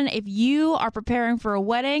 Again, if you are preparing for a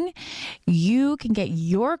wedding, you can get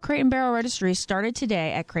your Crate and Barrel registry started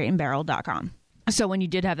today at crateandbarrel.com. So when you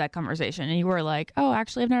did have that conversation and you were like, oh,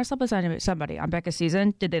 actually, I've never slept with somebody on Becca's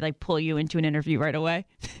season, did they like pull you into an interview right away?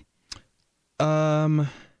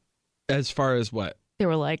 As far as what? They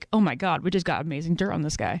were like, oh my God, we just got amazing dirt on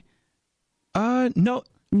this guy. No,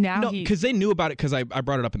 now because they knew about it because I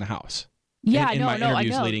brought it up in the house. Yeah, in my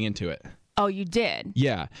interviews leading into it. Oh, you did?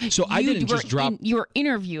 Yeah. So I didn't just drop. You were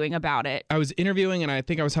interviewing about it. I was interviewing, and I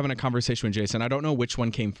think I was having a conversation with Jason. I don't know which one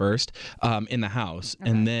came first in the house. Okay.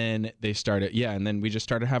 And then they started, and then we just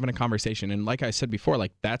started having a conversation. And like I said before,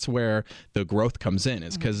 like that's where the growth comes in,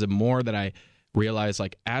 is because the more that I realized,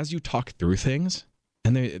 like as you talk through things,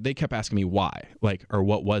 and they kept asking me why, like, or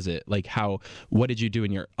what was it? Like what did you do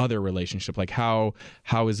in your other relationship? Like how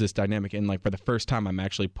is this dynamic? And like for the first time, I'm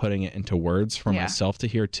actually putting it into words for myself to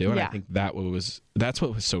hear too. And I think that's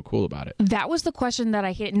what was so cool about it. That was the question that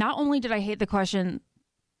I hate. Not only did I hate the question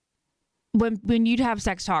when you'd have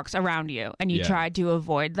sex talks around you and you tried to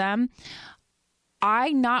avoid them,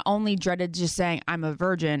 I not only dreaded just saying I'm a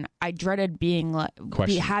virgin, I dreaded being like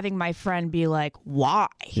having my friend be like, why?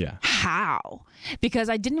 Yeah. How? Because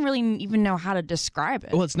I didn't really even know how to describe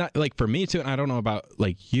it. Well, it's not like for me too, and I don't know about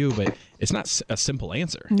like you, but it's not a simple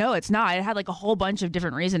answer. No, it's not. It had like a whole bunch of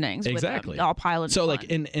different reasonings. Exactly. All piled. So like,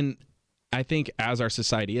 and I think as our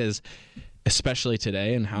society is, especially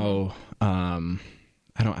today, and how I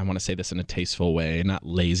want to say this in a tasteful way, not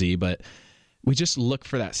lazy, but we just look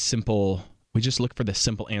for that simple we just look for the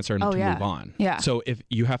simple answer and to move on. Yeah. So if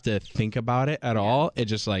you have to think about it at all, it's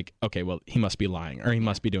just like, okay, well, he must be lying or he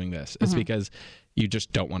must be doing this. It's because you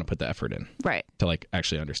just don't want to put the effort in. Right. To like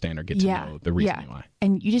actually understand or get to know the reasoning why.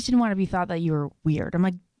 And you just didn't want to be thought that you were weird. I'm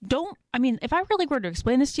like, if I really were to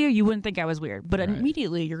explain this to you, you wouldn't think I was weird. But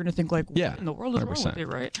immediately you're going to think like, what in the world is 100%. Wrong with you,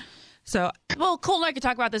 right? So, well, Colton and I could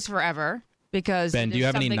talk about this forever. Because Ben, do you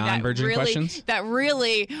have any non-virgin questions? That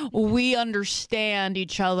really we understand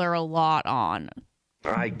each other a lot on.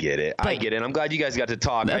 I get it. I'm glad you guys got to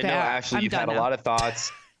talk. Okay, I know, Ashley, you've had a lot of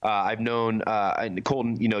thoughts. I've known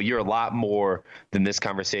Colton, you're a lot more than this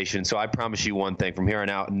conversation. So I promise you one thing from here on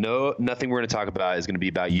out, nothing we're going to talk about is going to be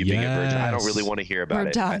about you being a virgin. I don't really want to hear about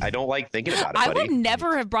it. I don't like thinking about it, buddy. I would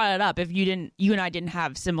never have brought it up if you and I didn't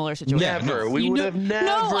have similar situations. Never. We would have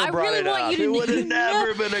never brought it up. It would have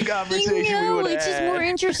never been a conversation we would have It's just more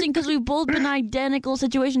interesting because we've both been identical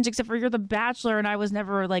situations, except for you're the bachelor and I was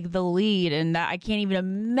never like the lead, and that I can't even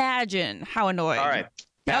imagine how annoying. All right.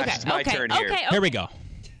 Ash, it's my turn here. Here we go.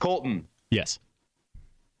 Colton. Yes.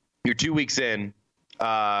 You're 2 weeks in.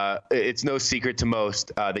 It's no secret to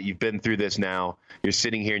most that you've been through this now. You're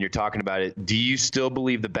sitting here and you're talking about it. Do you still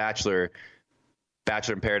believe the Bachelor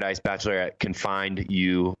in Paradise, Bachelorette can find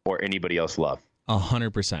you or anybody else love?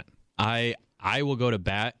 100%. I will go to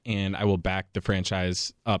bat and I will back the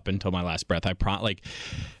franchise up until my last breath.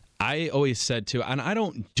 I always said too, and I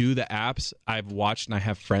don't do the apps. I've watched and I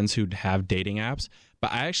have friends who have dating apps,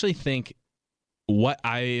 but I actually think what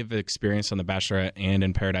I've experienced on The Bachelorette and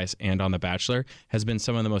in Paradise and on The Bachelor has been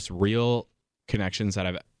some of the most real connections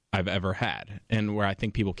that I've ever had, and where I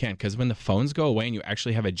think people can. Because when the phones go away and you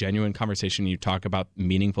actually have a genuine conversation, and you talk about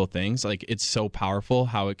meaningful things, like it's so powerful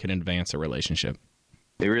how it can advance a relationship.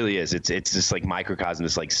 It really is. It's just like microcosm,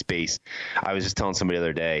 this like space. I was just telling somebody the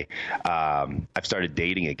other day, I've started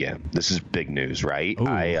dating again. This is big news, right?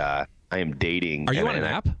 I am dating. Are you on an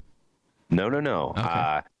app? No.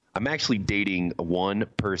 Okay. I'm actually dating one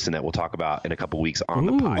person that we'll talk about in a couple weeks on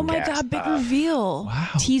the podcast. Oh my God! Big reveal! Wow!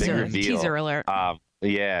 Teaser alert!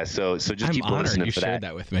 Yeah. So just I'm keep honored listening you for shared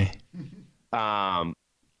that. With me.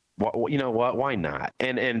 You know what? Why not?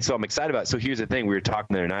 And so I'm excited about it. So here's the thing. We were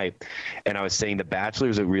talking the other night, and I was saying The Bachelor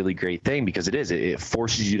is a really great thing because it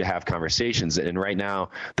forces you to have conversations. And right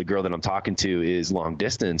now, the girl that I'm talking to is long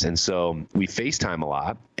distance, and so we FaceTime a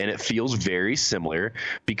lot, and it feels very similar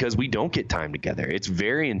because we don't get time together. It's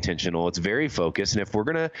very intentional. It's very focused. And if we're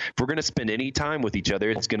gonna spend any time with each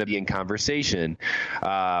other, it's gonna be in conversation.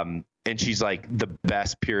 And she's like the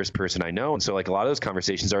best, purest person I know. And so like a lot of those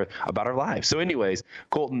conversations are about our lives. So anyways,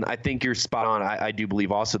 Colton, I think you're spot on. I do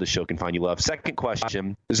believe also the show can find you love. Second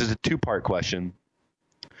question. This is a 2-part question.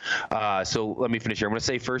 So let me finish here. I'm going to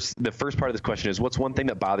say the first part of this question is, what's one thing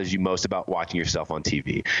that bothers you most about watching yourself on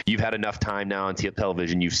TV? You've had enough time now on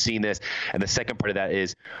television. You've seen this. And the second part of that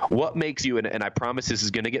is, what makes you, and I promise this is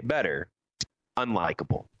going to get better,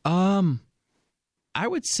 unlikable? I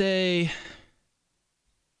would say,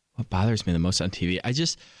 what bothers me the most on TV?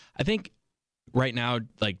 I think right now,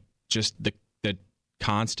 like just the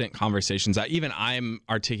constant conversations that even I'm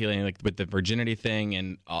articulating, like with the virginity thing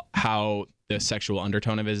and how the sexual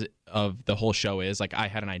undertone of the whole show is. Like I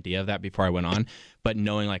had an idea of that before I went on, but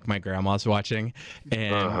knowing like my grandma's watching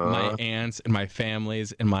and my aunts and my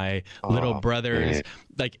families and my little brothers, man.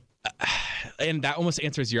 Like. And that almost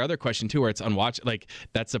answers your other question too, where it's unwatched. Like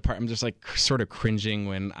that's the part I'm just like sort of cringing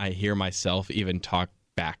when I hear myself even talk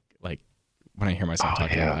back, like when I hear myself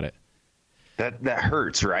talking about it. That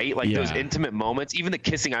hurts, right? Like those intimate moments, even the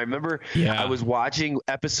kissing. I remember I was watching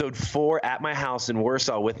episode 4 at my house in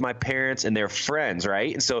Warsaw with my parents and their friends,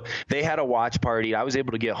 right? And so they had a watch party. I was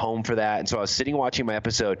able to get home for that. And so I was sitting watching my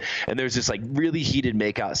episode, and there's this like really heated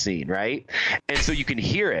makeout scene, right? And so you can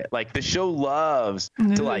hear it. Like the show loves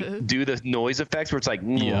to like do the noise effects where it's like,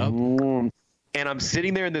 and I'm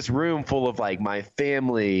sitting there in this room full of like my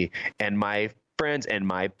family and my friends and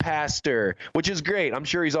my pastor, which is great. I'm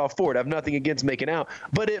sure he's all for it. I have nothing against making out,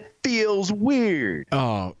 but it feels weird.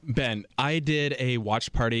 Oh, Ben, I did a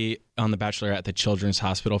watch party on The Bachelor at the Children's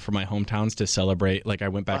Hospital for my hometowns to celebrate. Like I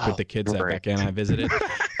went back with the kids that Becca and I visited,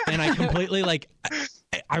 and I completely like.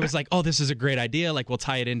 I was like, oh, this is a great idea. Like, we'll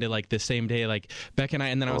tie it into like the same day, like Becca and I.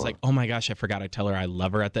 And then I was like, oh my gosh, I forgot I tell her I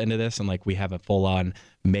love her at the end of this. And like, we have a full on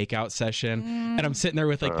makeout session. And I'm sitting there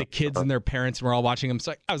with like the kids and their parents, and we're all watching them.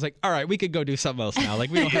 So I was like, all right, we could go do something else now.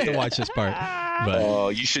 Like, we don't have to watch this part.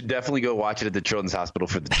 But you should definitely go watch it at the Children's Hospital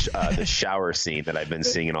for the shower scene that I've been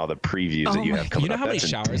seeing in all the previews that you have coming up. You know how many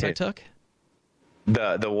showers I took?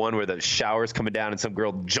 The one where the shower's coming down and some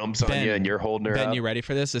girl jumps on you and you're holding her up. Ben, you ready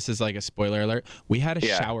for this? This is like a spoiler alert. We had a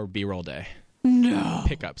shower B-roll day. No.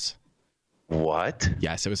 Pickups. What?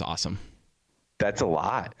 Yes, it was awesome. That's a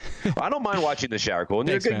lot. I don't mind watching the shower, Colton.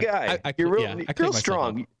 You're a good guy. You're real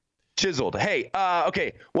strong. Chiseled. Hey,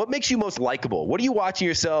 okay. What makes you most likable? What are you watching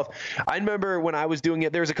yourself? I remember when I was doing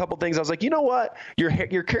it, there was a couple things I was like, you know what?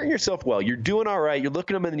 You're carrying yourself well. You're doing all right. You're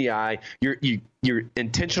looking them in the eye. You're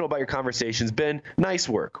intentional about your conversations. Ben, nice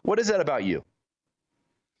work. What is that about you?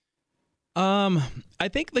 I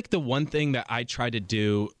think like the one thing that I tried to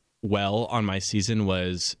do well on my season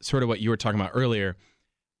was sort of what you were talking about earlier.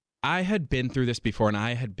 I had been through this before, and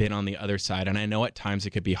I had been on the other side, and I know at times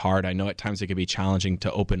it could be hard. I know at times it could be challenging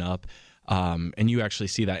to open up, and you actually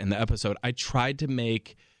see that in the episode. I tried to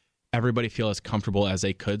make everybody feel as comfortable as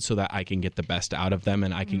they could so that I can get the best out of them,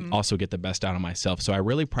 and I can also get the best out of myself. So I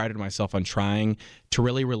really prided myself on trying to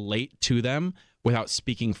really relate to them without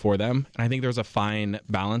speaking for them, and I think there's a fine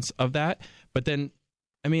balance of that. But then,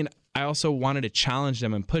 I mean, I also wanted to challenge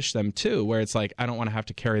them and push them too, where it's like, I don't want to have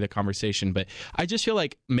to carry the conversation, but I just feel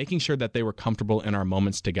like making sure that they were comfortable in our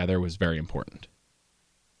moments together was very important.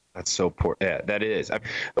 That's so important. Yeah, that is. There's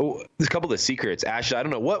a couple of secrets. Ashley, I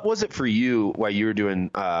don't know. What was it for you while you were doing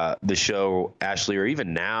the show, Ashley, or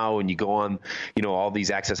even now when you go on, all these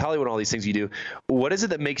Access Hollywood, all these things you do, what is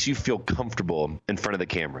it that makes you feel comfortable in front of the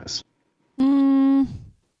cameras?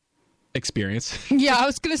 Experience. Yeah, I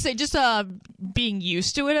was going to say just being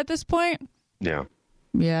used to it at this point. Yeah.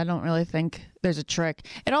 Yeah, I don't really think there's a trick.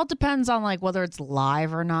 It all depends on like whether it's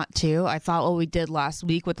live or not too. I thought what we did last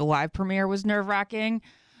week with the live premiere was nerve-wracking,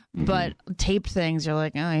 but taped things, you're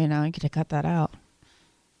like, oh, you could cut that out.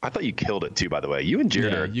 I thought you killed it too, by the way. You and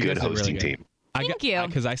Jared are a good hosting team. Thank you.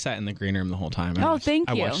 Because I sat in the green room the whole time. Thank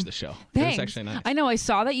you. I watched the show. Thanks. It was actually nice. I know. I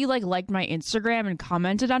saw that you liked my Instagram and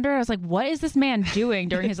commented under it. I was like, what is this man doing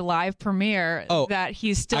during his live premiere that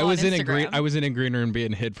he's still on Instagram? I was in a green room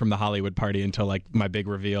being hid from the Hollywood party until like my big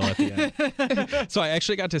reveal at the end. So I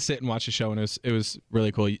actually got to sit and watch the show, and it was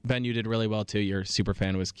really cool. Ben, you did really well too. Your super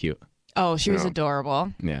fan was cute. Oh, she was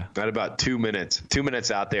adorable. Yeah. Got about 2 minutes. 2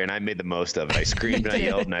 minutes out there, and I made the most of it. I screamed and I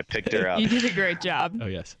yelled and I picked her up. You did a great job. Oh,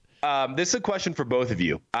 yes. This is a question for both of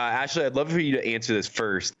you. Ashley, I'd love for you to answer this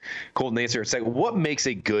first. Colton, answer it second. What makes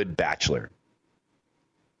a good bachelor?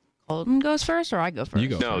 Colton goes first, or I go first? You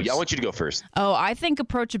go first. No, I want you to go first. Oh, I think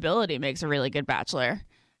approachability makes a really good bachelor.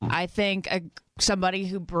 I think somebody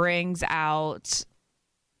who brings out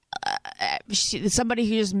somebody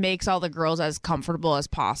who just makes all the girls as comfortable as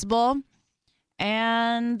possible.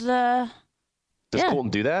 And does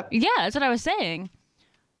Colton do that? Yeah, that's what I was saying.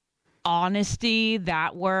 Honesty,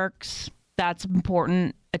 that works. That's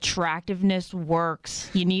important. Attractiveness works.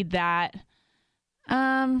 You need that.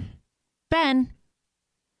 Ben,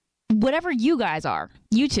 whatever you guys are,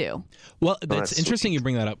 you two. Well, that's interesting you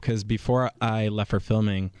bring that up, because before I left for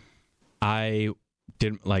filming, I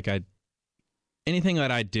didn't anything that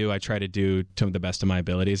I do, I try to do to the best of my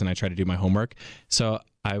abilities, and I try to do my homework. So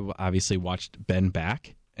I obviously watched Ben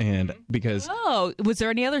back, and because was there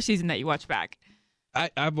any other season that you watched back?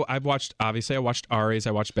 I've watched, obviously I watched Ari's,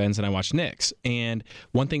 I watched Ben's, and I watched Nick's. And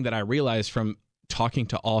one thing that I realized from talking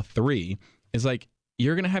to all three is like,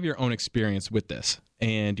 you're going to have your own experience with this,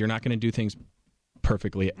 and you're not going to do things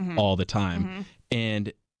perfectly all the time.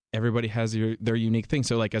 And everybody has their unique thing.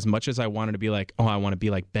 So like, as much as I wanted to be like, I want to be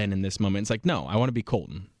like Ben in this moment, it's like, no, I want to be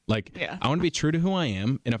Colton. Like, I want to be true to who I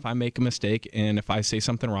am. And if I make a mistake and if I say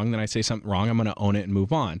something wrong, then I say something wrong. I'm going to own it and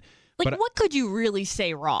move on. Like, what could you really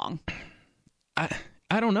say wrong?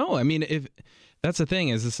 I don't know. I mean, if that's the thing,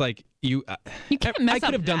 is it's like you can't mess I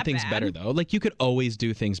could have up done that things bad. better though. Like, you could always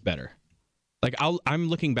do things better. Like, I'm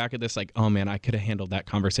looking back at this like, oh man, I could have handled that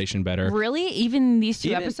conversation better. Really? Even these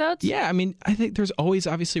two episodes? Yeah. I mean, I think there's always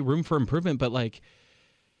obviously room for improvement, but like,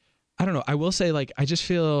 I don't know. I will say, like, I just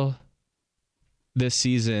feel this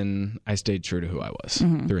season I stayed true to who I was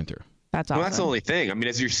through and through. That's awesome. Well, that's the only thing. I mean,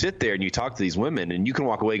 as you sit there and you talk to these women, and you can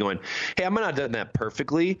walk away going, hey, I might not have done that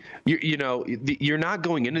perfectly. You're not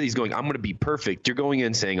going into these going, I'm going to be perfect. You're going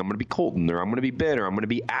in saying, I'm going to be Colton, or I'm going to be Ben, or I'm going to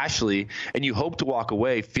be Ashley. And you hope to walk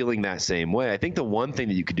away feeling that same way. I think the one thing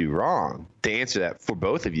that you could do wrong, to answer that for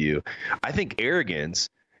both of you, I think arrogance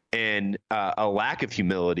and a lack of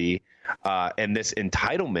humility and this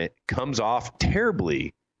entitlement comes off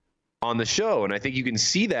terribly on the show. And I think you can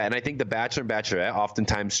see that. And I think the Bachelor and Bachelorette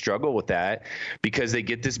oftentimes struggle with that because they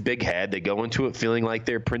get this big head. They go into it feeling like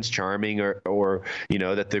they're Prince Charming or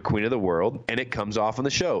that they're queen of the world, and it comes off on the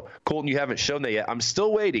show. Colton, you haven't shown that yet. I'm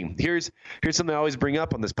still waiting. Here's something I always bring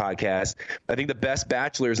up on this podcast. I think the best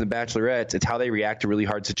bachelors and bachelorettes, it's how they react to really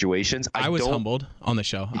hard situations. I was humbled on the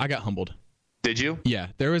show. I got humbled. Did you? Yeah,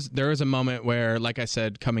 there was a moment where, like I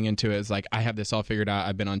said, coming into it, is like, I have this all figured out.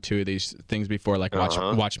 I've been on 2 of these things before. Like,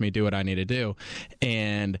 watch me do what I need to do,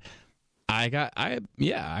 and I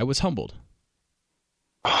was humbled.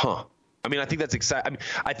 Huh. I mean, I think that's exciting. I mean,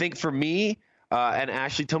 I think for me, and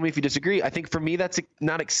Ashley, tell me if you disagree. I think for me, that's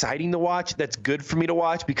not exciting to watch. That's good for me to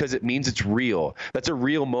watch because it means it's real. That's a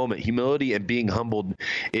real moment. Humility and being humbled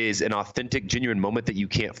is an authentic, genuine moment that you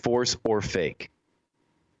can't force or fake.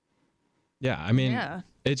 Yeah, I mean,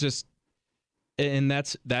 it just, and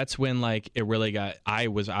that's when like it really I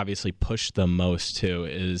was obviously pushed the most too,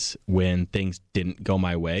 is when things didn't go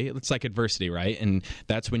my way. It's like adversity, right? And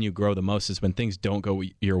that's when you grow the most, is when things don't go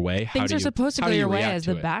your way. Things are supposed to go your way as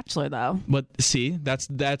The Bachelor, though. But see, that's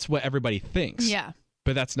what everybody thinks. Yeah.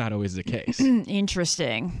 But that's not always the case.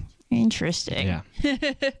 Interesting. Yeah.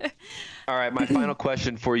 All right, my final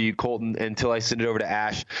question for you, Colton, until I send it over to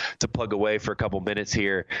Ash to plug away for a couple minutes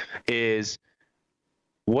here, is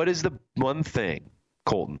what is the one thing,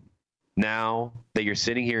 Colton, now that you're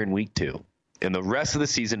sitting here in week 2 and the rest of the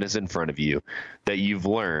season is in front of you, that you've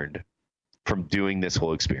learned from doing this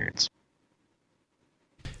whole experience?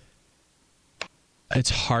 It's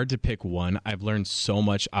hard to pick one. I've learned so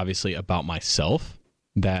much, obviously, about myself,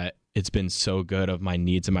 that it's been so good of my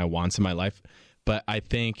needs and my wants in my life. But I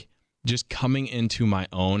think just coming into my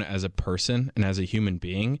own as a person and as a human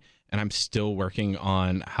being, and I'm still working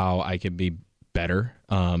on how I can be better.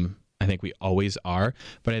 I think we always are.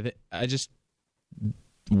 But I just,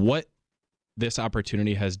 what this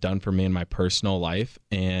opportunity has done for me in my personal life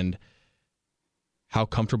and how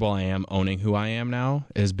comfortable I am owning who I am now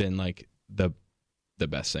has been like the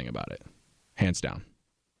best thing about it, hands down.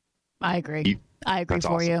 I agree. I agree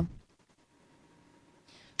for you.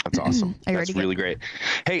 That's awesome. That's really great.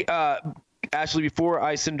 Hey, Ashley, before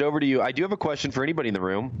I send it over to you, I do have a question for anybody in the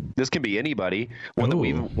room. This can be anybody. One that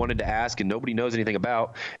we've wanted to ask and nobody knows anything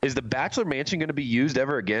about. Is the Bachelor Mansion going to be used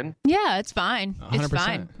ever again? Yeah, it's fine. 100%. It's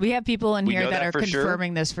fine. We have people in here that are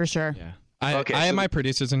confirming this for sure. Yeah. I have my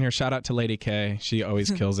producers in here. Shout out to Lady K. She always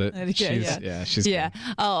kills it. She's yeah.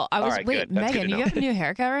 Cool. Oh, Right, wait, good. That's Megan, good to you have a new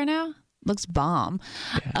haircut right now? Looks bomb.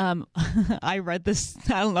 Yeah. I read this,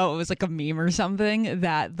 I don't know, it was like a meme or something,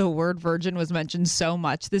 that the word virgin was mentioned so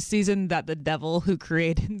much this season that the devil who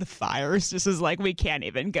created the fires just is like, we can't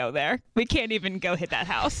even go there. We can't even go hit that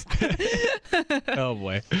house. Oh,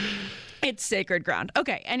 boy. It's sacred ground.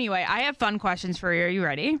 Okay, anyway, I have fun questions for you. Are you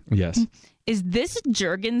ready? Yes. Is this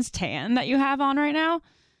Jergens tan that you have on right now?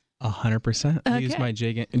 100%. I used my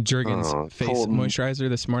Jergens face moisturizer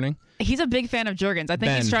this morning. He's a big fan of Jergens. I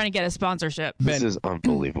think he's trying to get a sponsorship. This is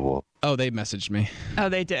unbelievable. Oh, they messaged me. Oh,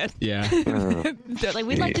 they did? Yeah. They're like,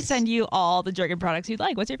 we'd like to send you all the Jergens products you'd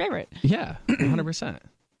like. What's your favorite? Yeah, 100%.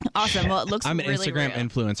 Awesome. Well, it looks I'm an really Instagram real.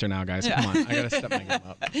 influencer now, guys. Come on. I got to step my game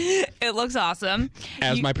up. It looks awesome.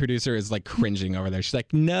 As my producer is like cringing over there. She's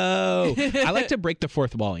like, no. I like to break the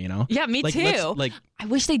fourth wall, you know? Yeah, me too. I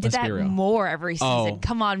wish they did that more every season. Oh,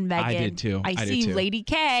 Come on, Megan. I did too. I see too. Lady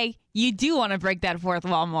K. You do want to break that fourth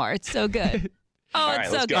wall more. It's so good. Oh, it's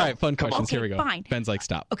so good. All right, fun questions. Okay, here we go. Fine. Ben's like,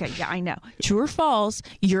 stop. Okay, yeah, I know. True or false,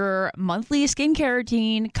 your monthly skincare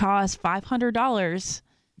routine costs $500.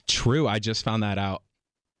 True. I just found that out.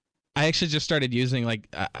 I actually just started using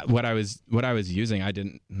what I was using. I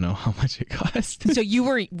didn't know how much it cost. So you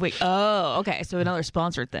were okay. So another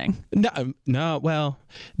sponsored thing. No. Well,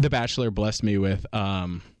 The Bachelor blessed me with,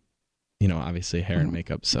 obviously hair and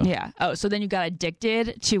makeup. So yeah. Oh, so then you got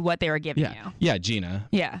addicted to what they were giving you. Yeah, Gina.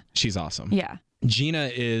 Yeah. She's awesome. Yeah. Gina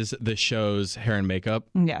is the show's hair and makeup.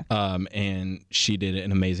 Yeah. And she did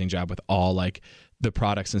an amazing job with all the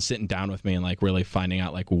products and sitting down with me and really finding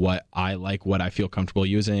out what I like, what I feel comfortable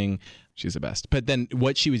using. She's the best. But then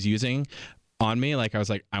what she was using on me, I was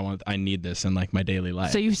like, I need this in my daily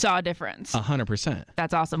life. So you saw a difference. 100%.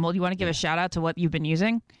 That's awesome. Well, do you want to give a shout out to what you've been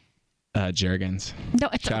using? Jergens. No,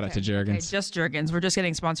 shout out to Jergens. Okay, just Jergens. We're just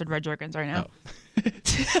getting sponsored by Jergens right now.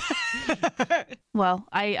 Oh. Well,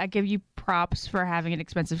 I give you props for having an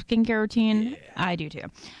expensive skincare routine. Yeah. I do too.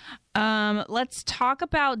 Let's talk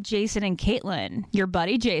about Jason and Caitlin, your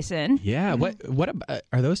buddy Jason. Yeah. What about,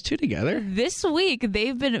 are those two together? This week,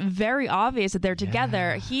 they've been very obvious that they're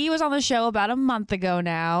together. He was on the show about a month ago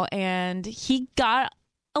now, and he got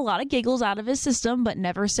a lot of giggles out of his system, but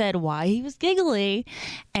never said why he was giggly.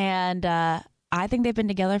 And I think they've been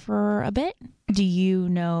together for a bit. Do you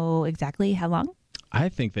know exactly how long? I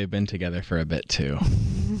think they've been together for a bit too.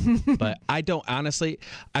 But I don't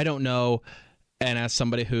know. And as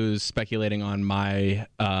somebody who's speculating on my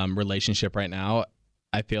relationship right now,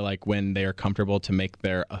 I feel like when they're comfortable to make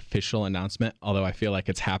their official announcement, although I feel like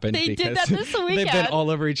it's happened they because did that this weekend. They've been all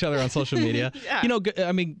over each other on social media. Yeah.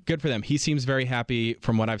 Good for them. He seems very happy.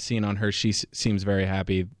 From what I've seen on her, she seems very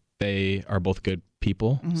happy. They are both good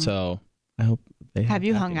people. Mm-hmm. So I hope they have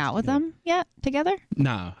you hung out with them yet together?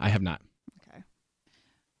 No, I have not. Okay.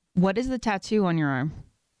 What is the tattoo on your arm?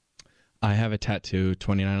 I have a tattoo,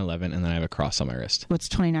 2911, and then I have a cross on my wrist. What's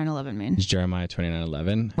 2911 mean? It's Jeremiah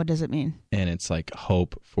 2911. What does it mean? And it's like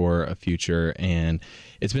hope for a future. And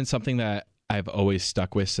it's been something that I've always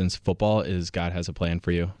stuck with since football is God has a plan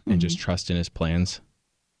for you and just trust in his plans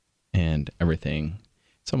and everything.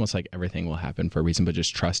 It's almost like everything will happen for a reason, but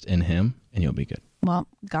just trust in him and you'll be good. Well,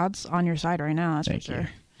 God's on your side right now. That's Thank for sure.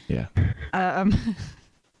 you. Yeah.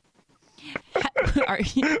 Are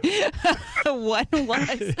you,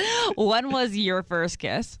 when was your first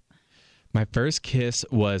kiss? My first kiss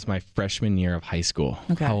was my freshman year of high school.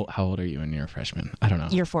 Okay. How old are you when you're a freshman? I don't know.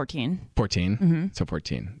 You're 14. 14? Mm-hmm. So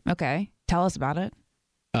 14. Okay. Tell us about it.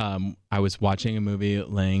 I was watching a movie,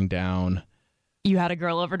 laying down. You had a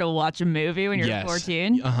girl over to watch a movie when you were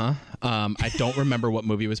 14? Uh-huh. I don't remember what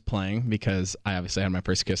movie was playing because I obviously had my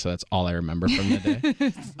first kiss, so that's all I remember from the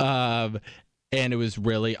day. And it was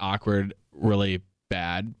really awkward, really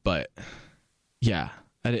bad, but yeah,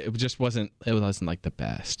 it just wasn't like the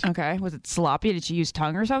best. Okay. Was it sloppy? Did she use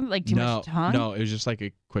tongue or something? Like too much tongue? No, it was just like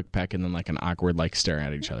a quick peck and then like an awkward like staring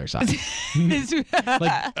at each other's eyes.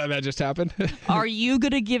 Like that just happened. Are you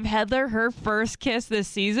going to give Heather her first kiss this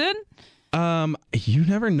season? You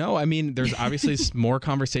never know. I mean, there's obviously more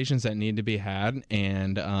conversations that need to be had.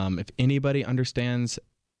 And if anybody understands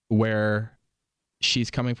where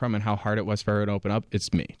she's coming from and how hard it was for her to open up,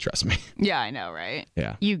 it's me. Trust me. Yeah, I know, right?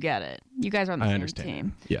 Yeah. You get it. You guys are on the same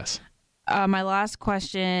team. Yes. My last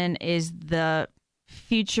question is the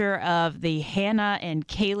future of the Hannah and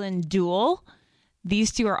Kaylin duel.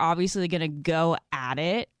 These two are obviously going to go at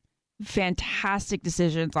it. Fantastic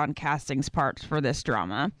decisions on casting's parts for this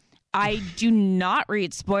drama. I do not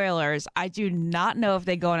read spoilers. I do not know if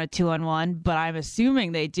they go on a 2-on-1, but I'm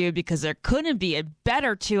assuming they do because there couldn't be a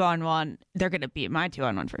better 2-on-1. They're going to beat my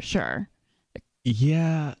 2-on-1 for sure.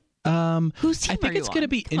 Yeah. Whose team I think are it's you going to on?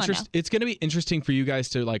 be interesting. It's going to be interesting for you guys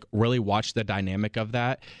to like really watch the dynamic of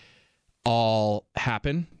that all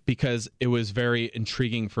happen because it was very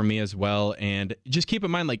intriguing for me as well. And just keep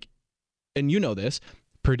in mind, like, and you know this,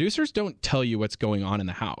 producers don't tell you what's going on in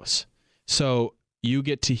the house. So you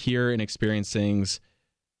get to hear and experience things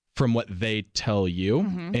from what they tell you.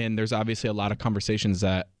 Mm-hmm. And there's obviously a lot of conversations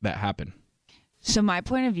that happen. So my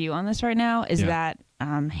point of view on this right now is that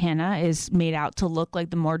Hannah is made out to look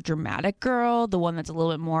like the more dramatic girl, the one that's a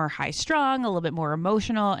little bit more high strung, a little bit more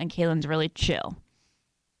emotional, and Kaylin's really chill.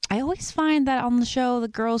 I always find that on the show, the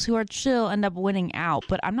girls who are chill end up winning out,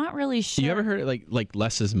 but I'm not really sure. You ever heard it like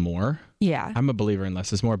less is more? Yeah. I'm a believer in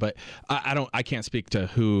less is more, but I can't speak to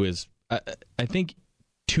who is. I think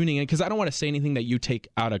tuning in, because I don't want to say anything that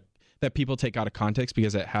people take out of context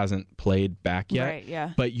because it hasn't played back yet. Right,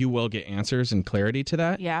 yeah. But you will get answers and clarity to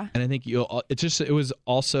that. Yeah. And I think it was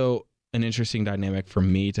also an interesting dynamic for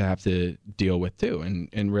me to have to deal with too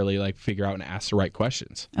and really like figure out and ask the right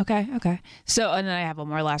questions. Okay. So, and then I have one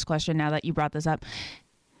more last question now that you brought this up.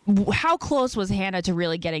 How close was Hannah to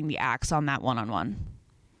really getting the axe on that 1-on-1?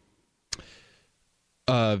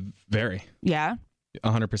 Very. Yeah?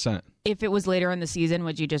 100%. If it was later in the season,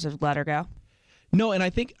 would you just have let her go? No, and I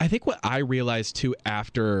think what I realized too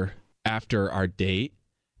after our date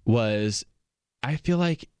was I feel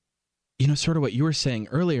like, sort of what you were saying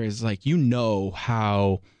earlier is like,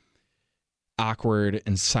 how awkward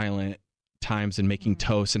and silent times and making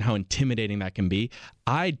toast and how intimidating that can be.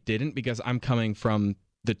 I didn't because I'm coming from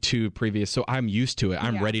the two previous, so I'm used to it.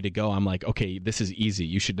 I'm ready to go. I'm like, okay, this is easy.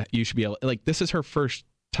 You should be able, like, this is her first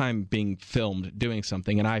time being filmed doing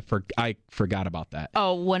something, and I forgot about that.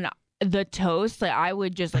 Oh, when the toast, like I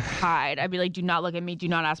would just like hide. I'd be like, do not look at me. Do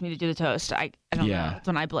not ask me to do the toast. I don't know. That's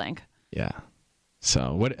when I blink. Yeah.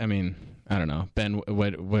 So I don't know. Ben,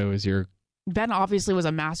 what was your... Ben obviously was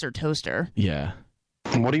a master toaster. Yeah.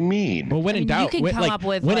 What do you mean? Well, when in doubt, you can come up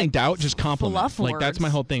with, when in doubt, just compliment. Fluff like that's my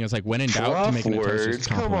whole thing. Is like when in doubt, fluff to make a toast, just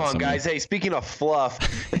Come on, somebody. guys. Hey, speaking of fluff,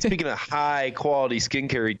 and speaking of high quality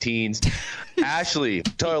skincare routines, Ashley,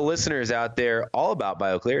 tell our listeners out there all about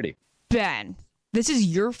BioClarity. Ben, this is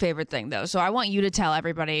your favorite thing, though, so I want you to tell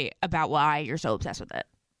everybody about why you're so obsessed with it.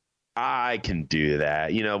 I can do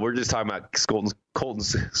that. We're just talking about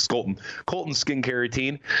Colton's skincare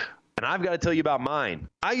routine, and I've got to tell you about mine.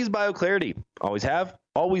 I use BioClarity. Always have,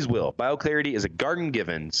 always will. BioClarity is a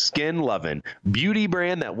garden-given, skin-loving beauty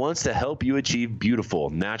brand that wants to help you achieve beautiful,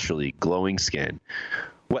 naturally glowing skin.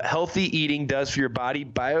 What healthy eating does for your body,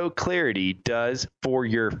 BioClarity does for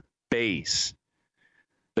your face.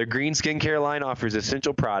 Their green skincare line offers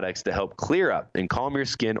essential products to help clear up and calm your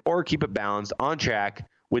skin or keep it balanced on track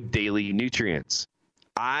with daily nutrients.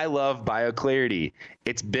 I love BioClarity.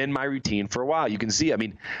 It's been my routine for a while. You can see, I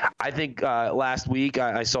mean, I think last week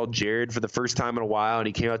I saw Jared for the first time in a while, and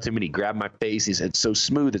he came up to me and he grabbed my face. He said, "It's so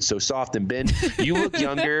smooth. It's so soft." And Ben, you look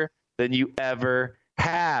younger than you ever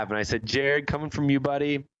have. And I said, Jared, coming from you,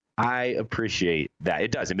 buddy, I appreciate that.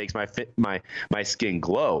 It does. It makes my skin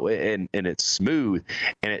glow, and it's smooth,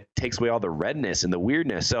 and it takes away all the redness and the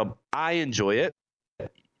weirdness. So I enjoy it.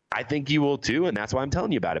 I think you will too, and that's why I'm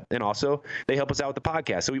telling you about it. And also, they help us out with the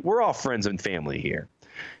podcast. So we're all friends and family here.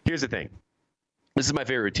 Here's the thing. This is my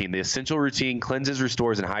favorite routine. The Essential Routine cleanses,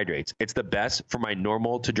 restores, and hydrates. It's the best for my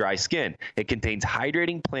normal to dry skin. It contains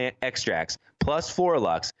hydrating plant extracts, plus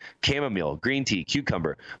Floralux, chamomile, green tea,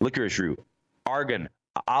 cucumber, licorice root, argan,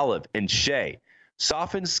 olive, and shea.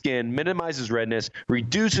 Softens skin, minimizes redness,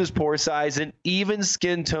 reduces pore size, and even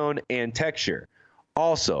skin tone and texture.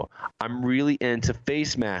 Also, I'm really into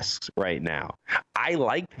face masks right now. I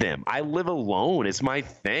like them. I live alone. It's my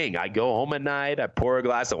thing. I go home at night, I pour a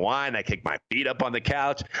glass of wine, I kick my feet up on the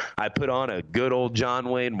couch, I put on a good old John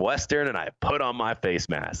Wayne Western, and I put on my face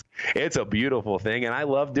mask. It's a beautiful thing, and I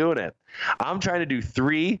love doing it. I'm trying to do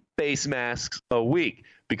 3 face masks a week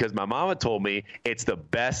because my mama told me it's the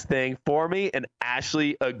best thing for me, and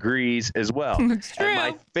Ashley agrees as well. It's true. And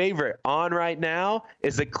my favorite on right now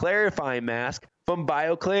is the clarifying mask from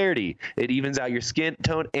BioClarity. It evens out your skin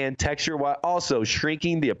tone and texture while also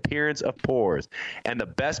shrinking the appearance of pores. And the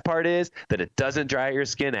best part is that it doesn't dry out your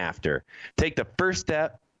skin after. Take the first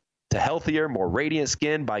step to healthier, more radiant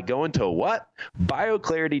skin by going to what?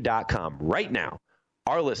 BioClarity.com right now.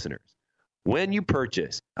 Our listeners, when you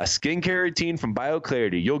purchase a skincare routine from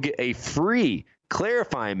BioClarity, you'll get a free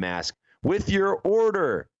clarifying mask with your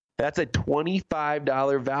order. That's a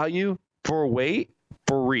 $25 value for weight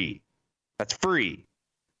free. That's free.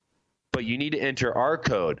 But you need to enter our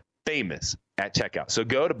code FAMOUS at checkout. So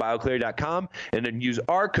go to bioclarity.com and then use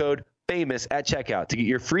our code FAMOUS at checkout to get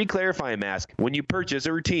your free clarifying mask when you purchase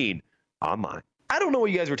a routine online. I don't know what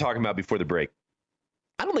you guys were talking about before the break.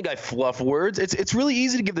 I don't think I fluff words. It's really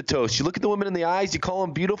easy to give the toast. You look at the women in the eyes, you call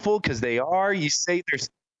them beautiful because they are. You say there's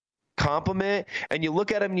compliment, and you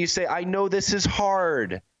look at them and you say, I know this is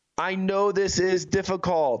hard. I know this is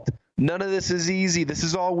difficult. None of this is easy. This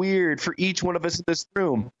is all weird for each one of us in this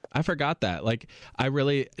room. I forgot that. Like, I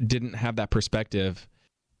really didn't have that perspective.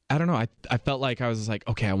 I don't know. I felt like I was like,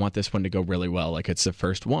 okay, I want this one to go really well. Like, it's the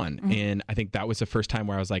first one. Mm-hmm. And I think that was the first time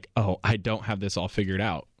where I was like, oh, I don't have this all figured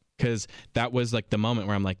out. Because that was like the moment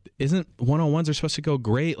where I'm like, isn't 101s are supposed to go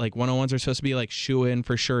great? Like 101s are supposed to be like shoe in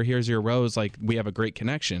for sure. Here's your rose. Like, we have a great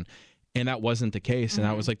connection. And that wasn't the case. Mm-hmm. And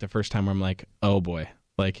that was like the first time where I'm like, oh boy,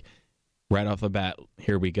 like right off the bat,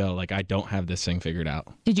 here we go. Like, I don't have this thing figured out.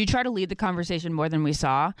 Did you try to lead the conversation more than we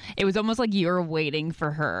saw? It was almost like you were waiting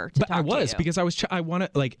for her to talk to you. But I was, because I want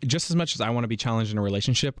to, like, just as much as I want to be challenged in a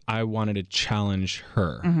relationship, I wanted to challenge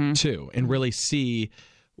her too, and really see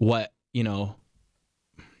what, you know,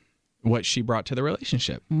 what she brought to the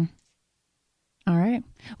relationship. All right.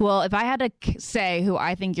 Well, if I had to say who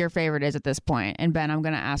I think your favorite is at this point, and Ben, I'm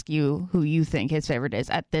going to ask you who you think his favorite is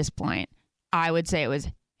at this point, I would say it was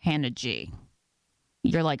Hannah G.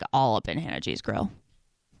 You're like all up in Hannah G's grill.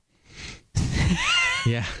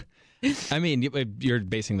 Yeah. I mean, you're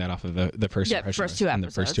basing that off of the first impression. First two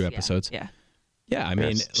episodes. The first two episodes. Yeah. Yeah. I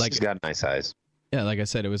mean, like, she's got nice eyes. Yeah. Like I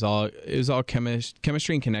said, it was all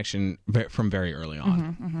chemistry and connection from very early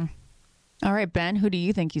on. All right, Ben, who do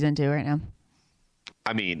you think he's into right now?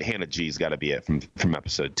 I mean, Hannah G's got to be it from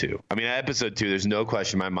episode 2. I mean, episode 2, there's no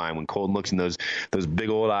question in my mind when Colton looks in those big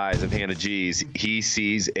old eyes of Hannah G's, he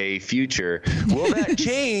sees a future. Will that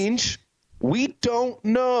change? We don't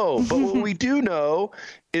know. But what we do know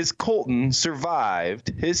is Colton survived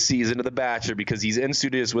his season of The Bachelor because he's in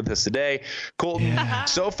studios with us today. Colton,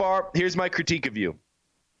 so far, here's my critique of you.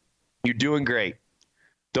 You're doing great.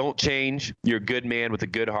 Don't change. You're a good man with a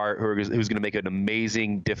good heart who's going to make an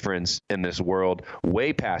amazing difference in this world,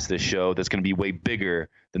 way past this show that's going to be way bigger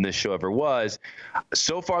than this show ever was.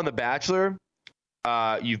 So far on The Bachelor,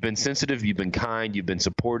 you've been sensitive, you've been kind, you've been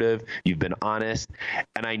supportive, you've been honest,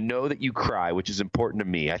 and I know that you cry, which is important to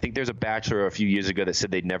me. I think there's a Bachelor a few years ago that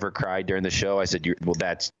said they'd never cried during the show. I said, well,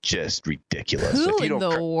 that's just ridiculous. Who in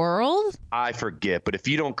the world? I forget, but if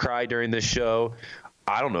you don't cry during this show,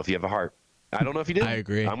 I don't know if you have a heart. I don't know if you did. I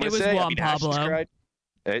agree. I'm going to say, Juan Pablo.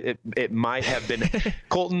 It might have been.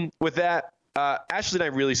 Colton, with that, Ashley and I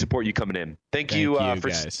really support you coming in. Thank you for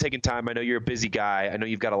taking time. I know you're a busy guy. I know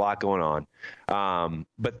you've got a lot going on.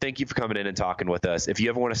 But thank you for coming in and talking with us. If you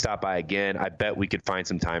ever want to stop by again, I bet we could find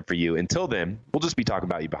some time for you. Until then, we'll just be talking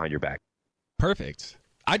about you behind your back. Perfect.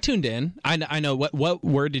 I tuned in. I know. What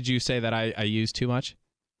word did you say that I used too much?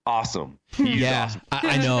 awesome. Yeah, awesome.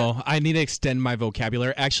 I know. I need to extend my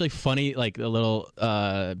vocabulary. Actually, funny, like a little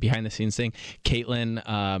behind the scenes thing.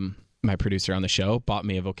 Caitlin, my producer on the show, bought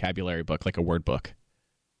me a vocabulary book, like a word book.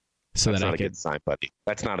 So That's that not I a could. good sign, buddy.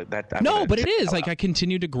 That's not a that. No, but it is. Like I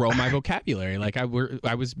continue to grow my vocabulary. Like I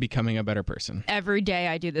was becoming a better person. Every day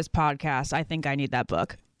I do this podcast, I think I need that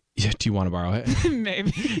book. Yeah, do you want to borrow it?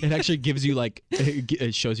 Maybe. It actually gives you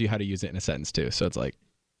it shows you how to use it in a sentence too. So it's like.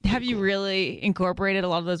 Have you really incorporated a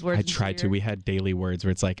lot of those words? I tried to. We had daily words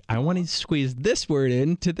where it's like, I want to squeeze this word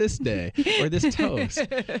into this day or this toast.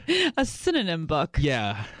 A synonym book.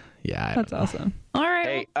 Yeah. Yeah. That's awesome. All right.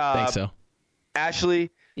 Hey, Thanks, so. Ashley.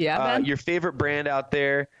 Yeah, Ben? Your favorite brand out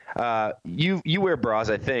there. You wear bras,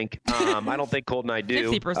 I think. I don't think Colton and I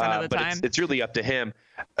do. 50% of the but time. It's really up to him.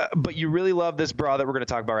 But you really love this bra that we're going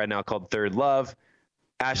to talk about right now called Third Love.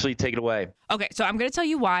 Ashley, take it away. Okay, so I'm going to tell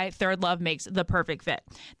you why Third Love makes the perfect fit.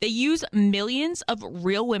 They use millions of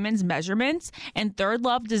real women's measurements, and Third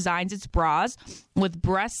Love designs its bras with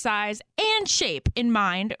breast size and shape in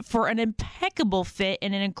mind for an impeccable fit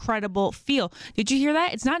and an incredible feel. Did you hear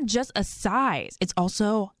that? It's not just a size. It's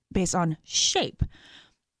also based on shape.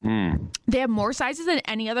 They have more sizes than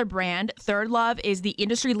any other brand. Third Love is the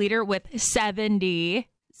industry leader with 70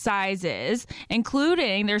 sizes,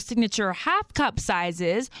 including their signature half cup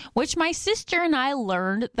sizes, which my sister and I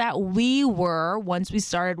learned that we were once we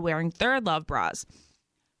started wearing Third Love bras.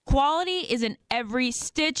 Quality is in every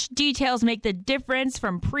stitch. Details make the difference,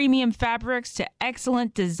 from premium fabrics to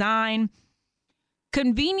excellent design.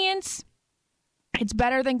 Convenience. It's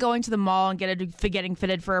better than going to the mall and getting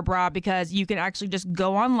fitted for a bra, because you can actually just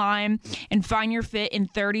go online and find your fit in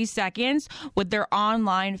 30 seconds with their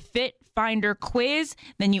online fit finder quiz.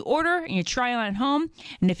 Then you order and you try on at home.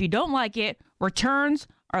 And if you don't like it, returns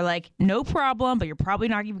are like no problem, but you're probably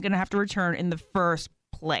not even going to have to return in the first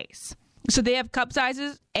place. So they have cup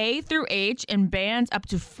sizes A through H and bands up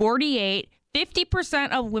to 48.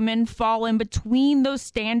 50% of women fall in between those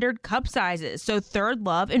standard cup sizes. So Third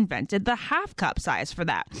Love invented the half cup size for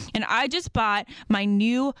that. And I just bought my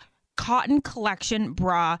new cotton collection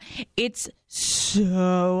bra. It's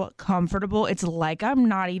so comfortable. It's like I'm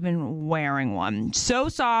not even wearing one. So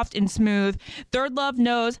soft and smooth. Third Love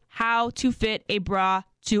knows how to fit a bra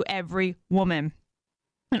to every woman.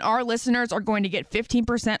 And our listeners are going to get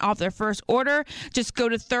 15% off their first order. Just go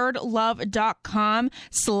to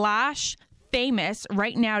thirdlove.com/famous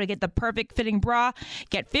right now to get the perfect fitting bra.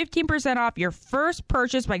 Get 15% off your first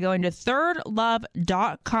purchase by going to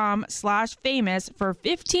thirdlove.com/famous for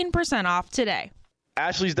 15% off today.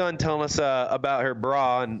 Ashley's done telling us about her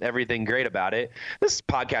bra and everything great about it. This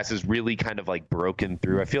podcast is really kind of like broken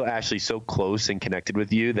through. I feel Ashley's so close and connected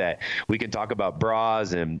with you that we can talk about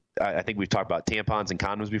bras, and I think we've talked about tampons and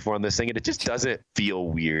condoms before on this thing, and it just doesn't feel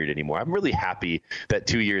weird anymore. I'm really happy that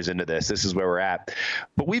 2 years into this is where we're at.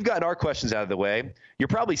 But we've gotten our questions out of the way. You're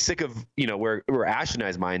probably sick of, where Ashley and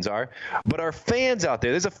I's minds are. But our fans out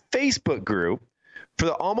there, there's a Facebook group for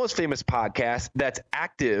the Almost Famous podcast that's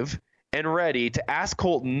active and ready to ask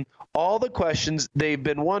Colton all the questions they've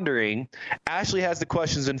been wondering. Ashley has the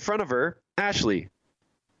questions in front of her. Ashley,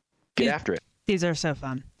 get after it. These are so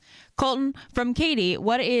fun. Colton, from Katie,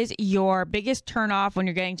 what is your biggest turnoff when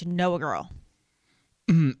you're getting to know a girl?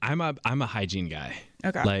 I'm a hygiene guy.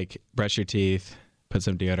 Okay. Like brush your teeth, put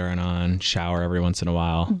some deodorant on, shower every once in a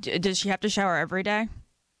while. Does she have to shower every day?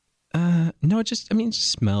 No, just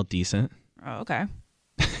smell decent. Oh, okay.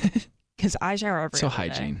 Because I shower every So other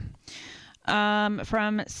hygiene. day.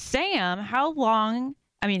 From Sam, how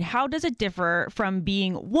does it differ from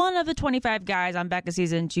being one of the 25 guys on Becca's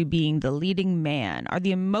season to being the leading man? Are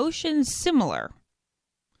the emotions similar?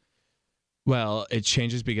 Well, it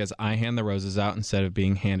changes because I hand the roses out instead of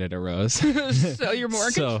being handed a rose. So you're more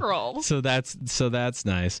in control. So that's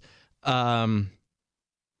nice. Are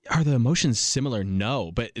the emotions similar?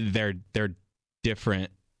 No, but they're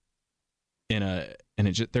different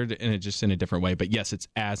just in a different way. But yes, it's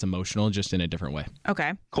as emotional, just in a different way.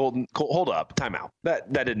 Okay. Colton, hold up. Time out.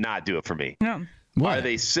 That did not do it for me. No. What? Are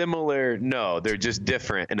they similar? No, they're just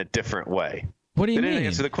different in a different way. What do you They mean? didn't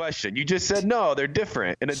answer the question. You just said no, they're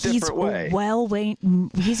different in a different way.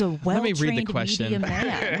 He's a Let me well-trained read the question. media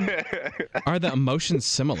man. Are the emotions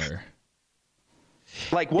similar?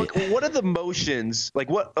 Like what are the emotions? Like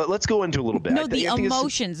what? Let's go into a little bit. No, I the think it's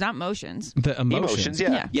emotions, not motions. The emotions.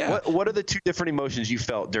 emotions. Yeah. What are the two different emotions you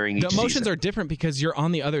felt during each The emotions season? are different because you're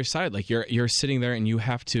on the other side. Like you're sitting there and you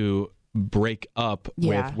have to break up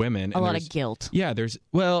with women. A lot of guilt. Yeah,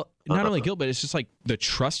 not only guilt, but it's just like the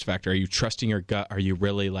trust factor. Are you trusting your gut? Are you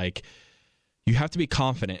really like you have to be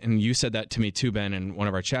confident. And you said that to me too, Ben, in one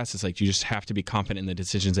of our chats. It's like, you just have to be confident in the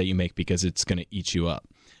decisions that you make because it's going to eat you up.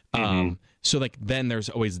 So like, then there's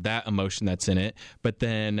always that emotion that's in it. But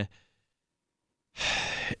then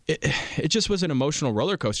it just was an emotional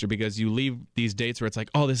roller coaster because you leave these dates where it's like,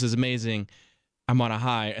 oh, this is amazing, I'm on a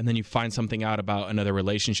high. And then you find something out about another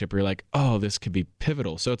relationship where you're like, oh, this could be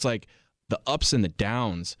pivotal. So it's like the ups and the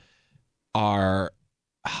downs are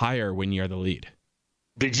higher when you're the lead.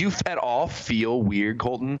 Did you at all feel weird,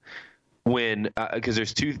 Colton, when because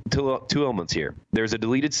there's two elements here. There's a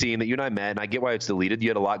deleted scene that you and I met, and I get why it's deleted.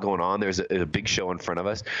 You had a lot going on. There's a big show in front of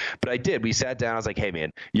us, but I did. We sat down. I was like, "Hey,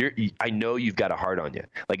 man, I know you've got a heart on you.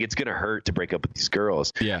 Like, it's gonna hurt to break up with these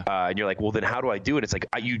girls." Yeah. And you're like, "Well, then how do I do it?" It's like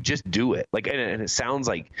you just do it. Like, and it sounds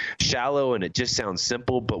like shallow, and it just sounds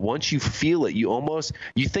simple. But once you feel it,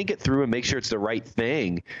 you think it through and make sure it's the right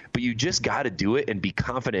thing. But you just got to do it and be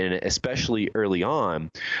confident in it, especially early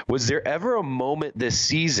on. Was there ever a moment this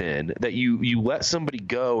season that you let somebody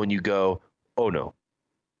go and you go, oh no,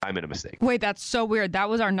 I made a mistake? Wait, that's so weird. That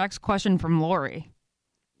was our next question from Lori.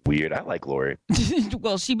 Weird. I like Lori.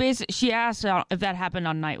 Well, she asked if that happened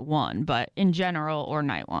on night one, but in general or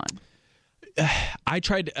night one. I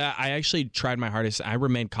actually tried my hardest. I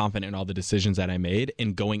remained confident in all the decisions that I made,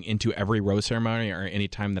 and going into every rose ceremony or any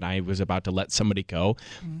time that I was about to let somebody go,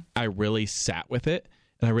 I really sat with it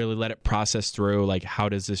and I really let it process through. Like, how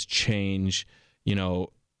does this change,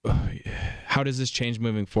 how does this change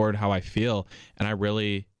moving forward, how I feel? And I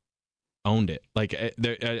really owned it. Like,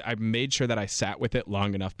 I made sure that I sat with it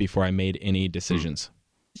long enough before I made any decisions.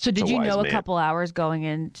 So did you know a couple hours going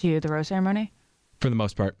into the rose ceremony? For the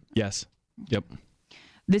most part, yes. Yep.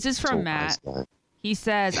 This is from Matt. He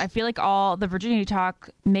says, I feel like all the virginity talk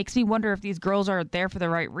makes me wonder if these girls are there for the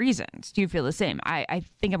right reasons. Do you feel the same? I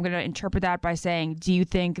think I'm going to interpret that by saying, do you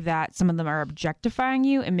think that some of them are objectifying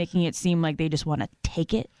you and making it seem like they just want to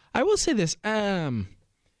take it? I will say this.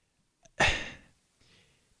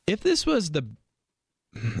 If this was the...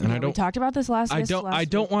 And we talked about this last week. I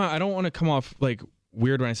don't want to come off like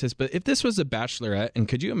weird when I say this, but if this was a Bachelorette, and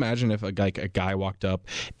could you imagine if a guy walked up,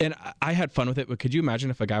 and I had fun with it, but could you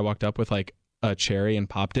imagine if a guy walked up with like a cherry and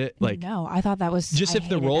popped it? Like, no, I thought that was just if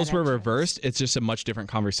the roles were reversed, it's just a much different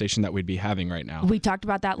conversation that we'd be having right now. We talked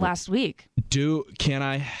about that last week. Can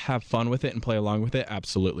I have fun with it and play along with it?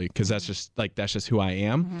 Absolutely, because that's just who I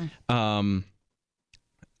am.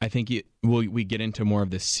 I think we get into more of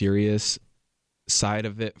the serious side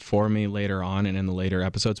of it for me later on and in the later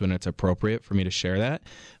episodes when it's appropriate for me to share that.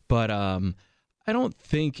 But I don't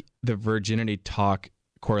think the virginity talk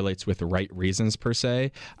correlates with the right reasons per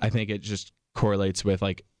se. I think it just correlates with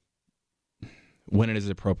like when it is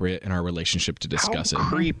appropriate in our relationship to discuss it. How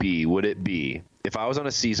creepy would it be if I was on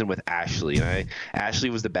a season with Ashley and Ashley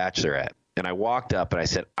was the Bachelorette, and I walked up and I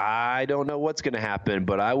said, I don't know what's going to happen,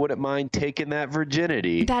 but I wouldn't mind taking that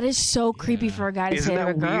virginity. That is so creepy for a guy to say to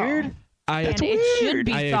a girl. Weird? It should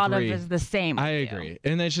be thought of as the same. I agree.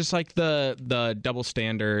 And it's just like the double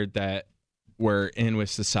standard that we're in with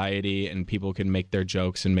society, and people can make their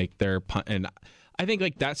jokes and make their and I think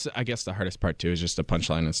like that's, I guess, the hardest part too, is just the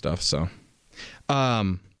punchline and stuff. So,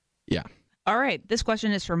 yeah. All right. This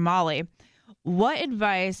question is from Molly. What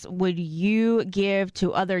advice would you give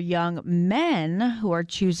to other young men who are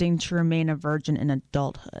choosing to remain a virgin in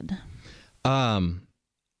adulthood? I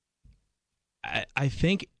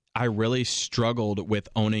think I really struggled with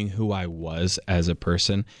owning who I was as a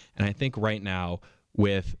person. And I think right now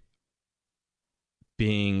with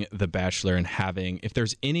being the Bachelor and having, if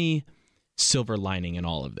there's any silver lining in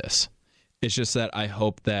all of this, it's just that I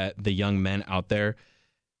hope that the young men out there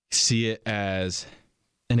see it as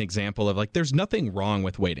an example of like, there's nothing wrong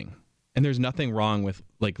with waiting, and there's nothing wrong with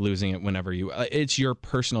like losing it whenever it's your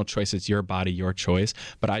personal choice. It's your body, your choice.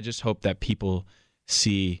 But I just hope that people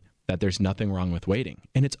see that there's nothing wrong with waiting,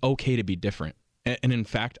 and it's okay to be different. And in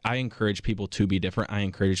fact, I encourage people to be different. I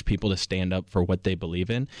encourage people to stand up for what they believe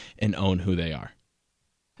in and own who they are.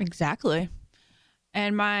 Exactly.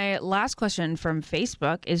 And my last question from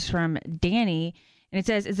Facebook is from Danny. And it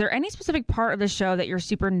says, is there any specific part of the show that you're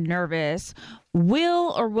super nervous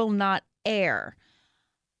will or will not air?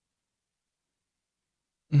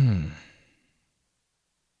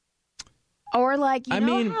 Or like, you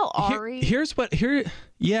know how Ari... Here's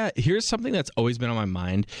something that's always been on my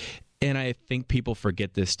mind. And I think people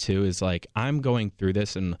forget this too, is like, I'm going through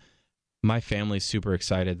this and my family's super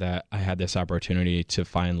excited that I had this opportunity to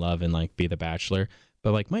find love and like be the Bachelor.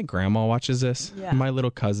 But like my grandma watches this. Yeah. My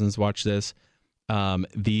little cousins watch this.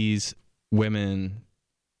 These women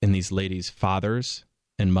and these ladies' fathers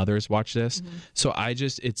and mothers watch this. Mm-hmm. So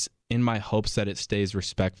it's in my hopes that it stays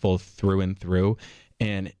respectful through and through.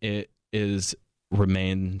 And is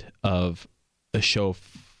remained of a show of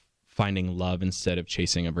finding love instead of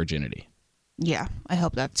chasing a virginity. Yeah, I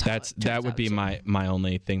hope that would be my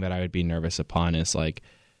only thing that I would be nervous upon is like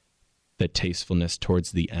the tastefulness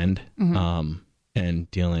towards the end,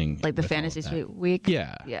 and dealing like the with fantasy all of suite week.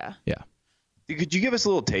 Yeah. Could you give us a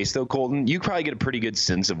little taste, though, Colton? You probably get a pretty good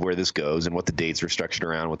sense of where this goes and what the dates were structured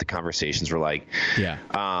around, what the conversations were like. Yeah.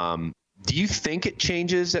 Do you think it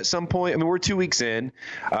changes at some point? I mean, we're 2 weeks in.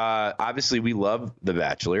 Obviously, we love The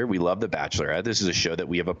Bachelor. We love The Bachelorette. This is a show that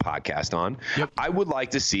we have a podcast on. Yep. I would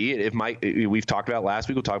like to see it. We've talked about it last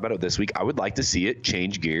week. We'll talk about it this week. I would like to see it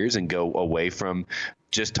change gears and go away from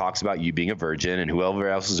just talks about you being a virgin and whoever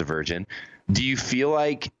else is a virgin. Do you feel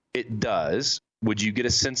like it does? Would you get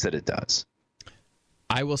a sense that it does?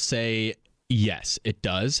 I will say yes, it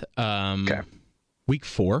does. Okay. Week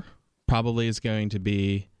 4 probably is going to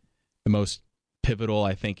be the most pivotal,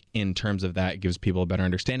 I think, in terms of that. It gives people a better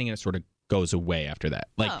understanding, and it sort of goes away after that.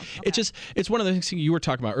 Like, it's one of the things you were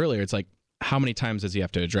talking about earlier. It's like, how many times does he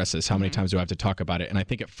have to address this? How many times do I have to talk about it? And I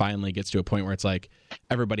think it finally gets to a point where it's like,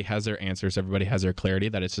 everybody has their answers, everybody has their clarity,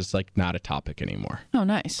 that it's just like not a topic anymore. Oh,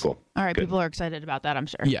 nice. Cool. All right, Good. people are excited about that, I'm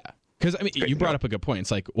sure. Yeah. Because, I mean, you brought up a good point. It's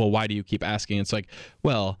like, well, why do you keep asking? It's like,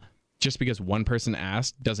 well, just because one person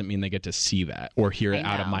asked doesn't mean they get to see that or hear it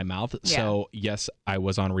out of my mouth. Yeah. So, yes, I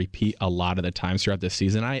was on repeat a lot of the times throughout this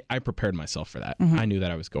season. I prepared myself for that. I knew that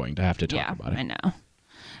I was going to have to talk about it. I know.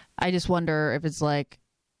 I just wonder if it's like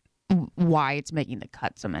why it's making the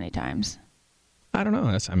cut so many times. I don't know.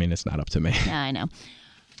 It's not up to me. Yeah, I know.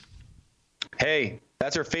 Hey,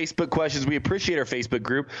 that's our Facebook questions. We appreciate our Facebook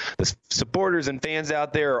group. The supporters and fans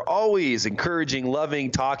out there are always encouraging,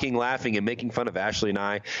 loving, talking, laughing, and making fun of Ashley and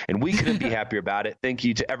I, and we couldn't be happier about it. Thank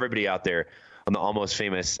you to everybody out there on the Almost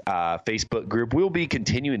Famous Facebook group. We'll be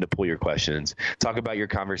continuing to pull your questions, talk about your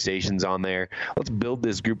conversations on there. Let's build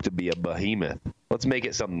this group to be a behemoth. Let's make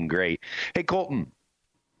it something great. Hey, Colton,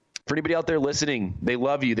 for anybody out there listening, they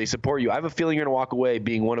love you, they support you. I have a feeling you're going to walk away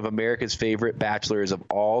being one of America's favorite bachelors of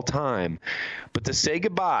all time. But to say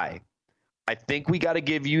goodbye, I think we got to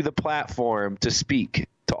give you the platform to speak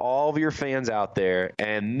to all of your fans out there,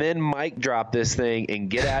 and then mic drop this thing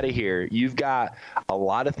and get out of here. You've got a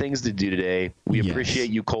lot of things to do today. We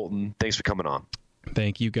appreciate you, Colton. Thanks for coming on.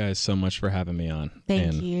 Thank you guys so much for having me on.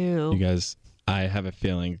 Thank you. You guys, I have a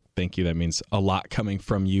feeling, thank you, that means a lot coming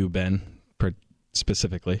from you, Ben,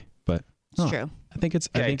 specifically. But it's true. I think it's.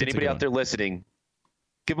 Okay, to anybody out there listening,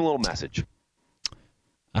 give them a little message.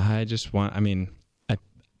 I just want.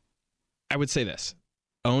 I would say this: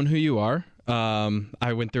 own who you are.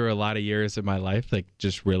 I went through a lot of years of my life, like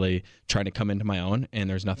just really trying to come into my own, and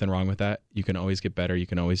there's nothing wrong with that. You can always get better. You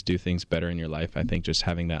can always do things better in your life. I think just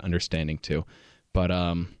having that understanding too. But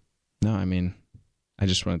no, I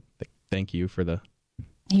just want to thank you for the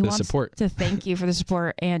support. To thank you for the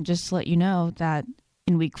support, and just to let you know that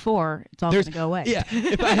in week 4, it's all going to go away. Yeah.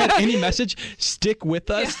 If I had any message, stick with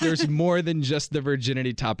us. Yeah. There's more than just the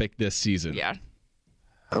virginity topic this season. Yeah.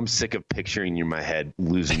 I'm sick of picturing you in my head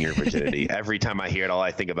losing your virginity. Every time I hear it, all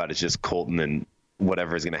I think about is just Colton and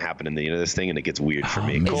whatever is going to happen in the end of this thing, and it gets weird for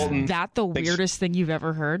me. Colton, is that the weirdest thing you've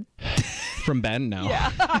ever heard? From Ben? No. Yeah.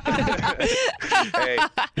 Hey,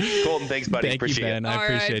 Colton, thanks, buddy. Thank you, Ben. I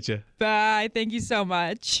appreciate you. Bye. Thank you so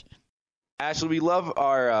much. Ashley, we love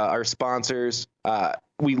our sponsors.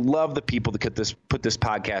 We love the people that put this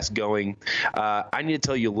podcast going. I need to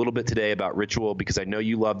tell you a little bit today about Ritual because I know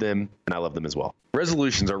you love them and I love them as well.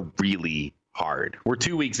 Resolutions are really hard. We're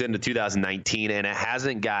 2 weeks into 2019 and it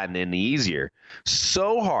hasn't gotten any easier.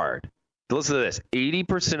 So hard. Listen to this.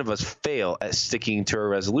 80% of us fail at sticking to our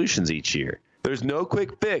resolutions each year. There's no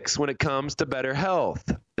quick fix when it comes to better health.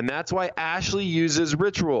 And that's why Ashley uses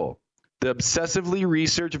Ritual, the obsessively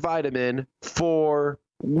researched vitamin for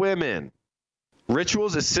women.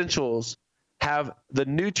 Ritual's essentials have the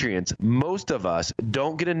nutrients most of us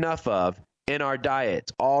don't get enough of in our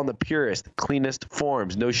diets, all in the purest, cleanest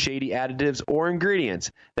forms. No shady additives or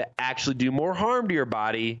ingredients that actually do more harm to your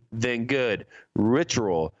body than good.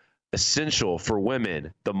 Ritual, essential for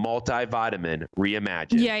women, the multivitamin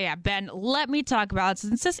reimagined. Yeah, Ben, let me talk about it.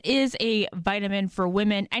 Since this is a vitamin for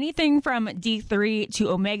women, anything from D3 to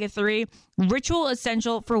omega-3, Ritual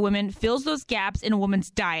Essential for Women fills those gaps in a woman's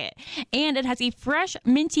diet. And it has a fresh,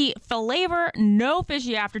 minty flavor, no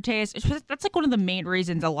fishy aftertaste. That's like one of the main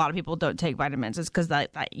reasons a lot of people don't take vitamins is because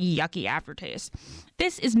that yucky aftertaste.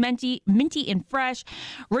 This is minty and fresh.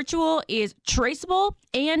 Ritual is traceable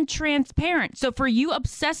and transparent. So for you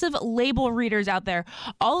obsessive label readers out there,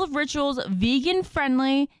 all of Ritual's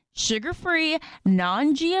vegan-friendly, sugar-free,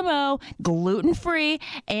 non-GMO, gluten-free,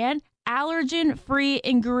 and allergen-free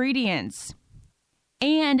ingredients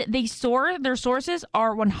And their sources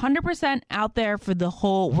are 100% out there for the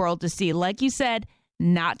whole world to see. Like you said,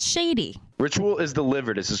 not shady. Ritual is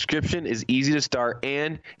delivered. A subscription is easy to start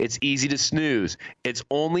and it's easy to snooze. It's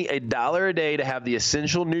only $1 a day to have the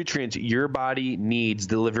essential nutrients your body needs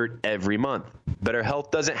delivered every month. Better health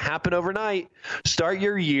doesn't happen overnight. Start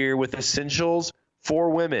your year with Essentials for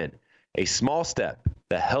Women, a small step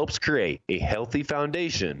that helps create a healthy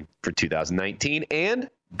foundation for 2019 and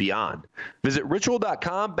beyond. Visit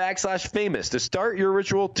ritual.com/famous to start your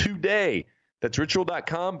ritual today. That's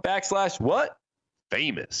ritual.com/what?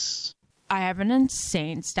 Famous. I have an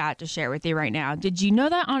insane stat to share with you right now. Did you know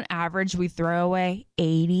that on average we throw away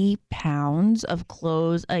 80 pounds of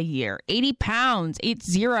clothes a year? 80 pounds,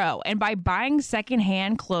 80. And by buying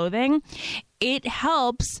secondhand clothing, it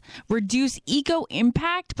helps reduce eco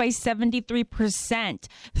impact by 73%.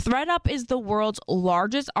 ThredUp is the world's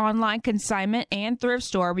largest online consignment and thrift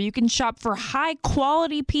store where you can shop for high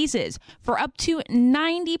quality pieces for up to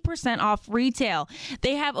 90% off retail.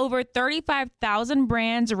 They have over 35,000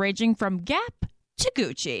 brands ranging from Gap to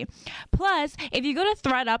Gucci. Plus, if you go to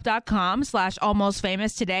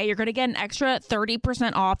thredup.com/almostfamous today, you're going to get an extra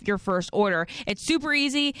 30% off your first order. It's super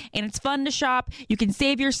easy and it's fun to shop. You can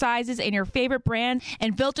save your sizes and your favorite brand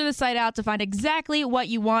and filter the site out to find exactly what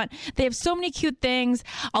you want. They have so many cute things.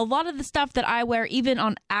 A lot of the stuff that I wear, even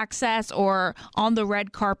on Access or on the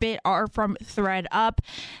red carpet, are from ThredUp.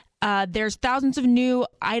 There's thousands of new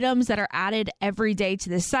items that are added every day to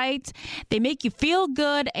the site. They make you feel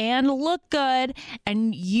good and look good,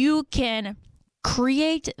 and you can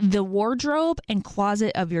create the wardrobe and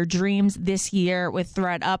closet of your dreams this year with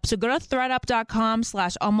ThredUp. So go to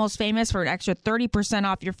thredup.com/almostfamous for an extra 30%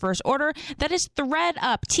 off your first order. That is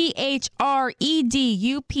ThredUp,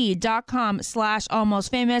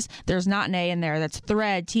 ThredUp.com/almostfamous. There's not an A in there. That's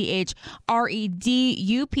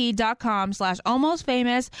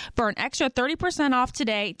ThredUp.com/almostfamous for an extra 30% off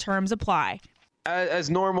today. Terms apply. As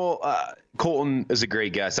normal, Colton is a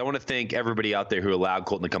great guest. I want to thank everybody out there who allowed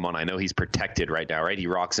Colton to come on. I know he's protected right now, right? He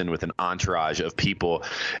rocks in with an entourage of people,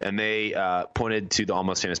 and they pointed to the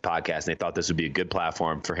Almost Famous podcast, and they thought this would be a good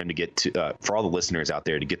platform for him to get to, for all the listeners out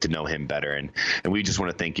there to get to know him better. And we just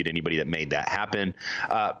want to thank you to anybody that made that happen.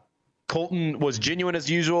 Colton was genuine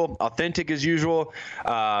as usual, authentic as usual,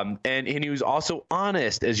 and he was also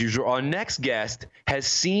honest as usual. Our next guest has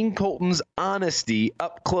seen Colton's honesty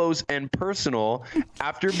up close and personal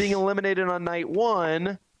after being eliminated on night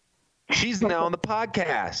one. She's now on the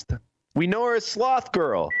podcast. We know her as Sloth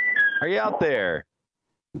Girl. Are you out there?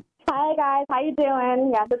 Hi, guys. How you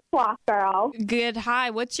doing? Yes, it's Sloth Girl. Good. Hi.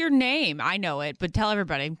 What's your name? I know it, but tell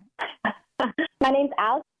everybody. My name's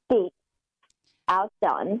Alex D. Alex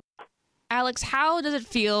Dillon. Alex, how does it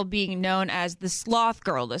feel being known as the Sloth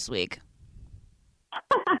Girl this week?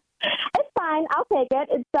 It's fine. I'll take it.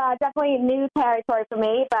 It's definitely new territory for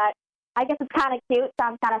me, but I guess it's kind of cute.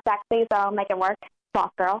 Sounds kind of sexy, so I'll make it work.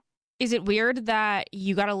 Sloth Girl. Is it weird that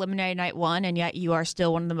you got eliminated night one and yet you are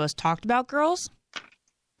still one of the most talked about girls?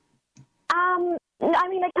 I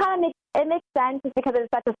mean, it kind of makes sense just because it's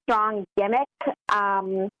such a strong gimmick.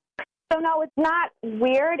 So no, it's not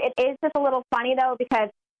weird. It is just a little funny though because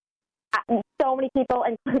so many people,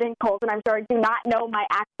 including Colton, I'm sure, do not know my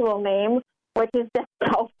actual name, which is just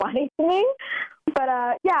so funny to me. But,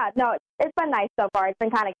 it's been nice so far. It's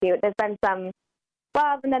been kind of cute. There's been some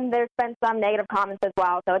love, and then there's been some negative comments as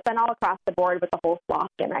well. So it's been all across the board with the whole sloth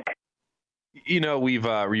gimmick. You know, we've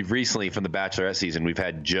recently, from the Bachelorette season, we've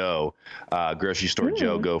had Joe, grocery store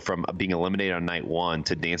Joe, go from being eliminated on night one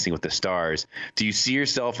to Dancing with the Stars. Do you see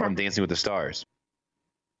yourself on Dancing with the Stars?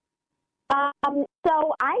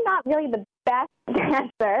 So I'm not really the best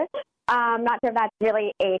dancer. I'm not sure if that's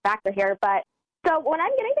really a factor here, but so when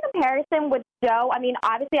I'm getting the comparison with Joe, I mean,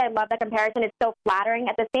 obviously I love that comparison. It's so flattering.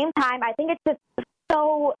 At the same time, I think it's just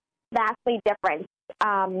so vastly different.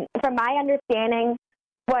 From my understanding,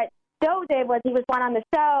 what Joe did was he was one on the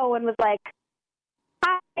show and was like,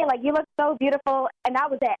 hi, like, you look so beautiful, and that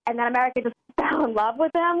was it. And then America just fell in love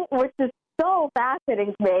with him, which is so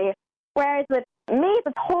fascinating to me. Whereas with me, it's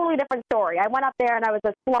a totally different story. I went up there and I was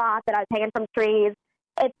a sloth and I was hanging from trees.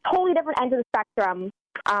 It's totally different end of the spectrum.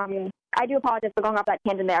 I do apologize for going off that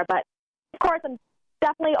tangent there, but of course I'm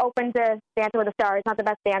definitely open to Dancing with the Stars. Not the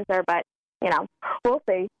best dancer, but, you know, we'll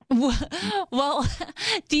see. Well,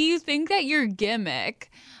 do you think that your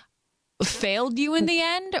gimmick failed you in the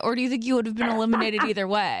end, or do you think you would have been eliminated either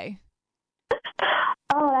way?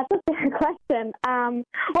 Oh, that's a fair question.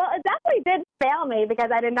 Well, it definitely did fail me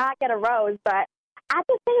because I did not get a rose, but at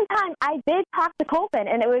the same time, I did talk to Colton,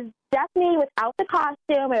 and it was just me without the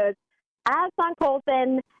costume. It was Alex on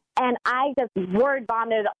Colton, and I just word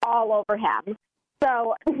vomited all over him.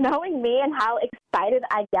 So knowing me and how excited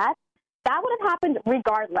I get, that would have happened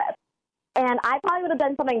regardless. And I probably would have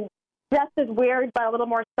done something just as weird, but a little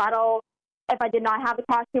more subtle if I did not have the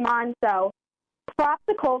costume on. So props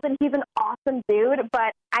to Colton. He's an awesome dude.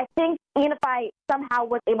 But I think even if I somehow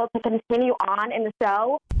was able to continue on in the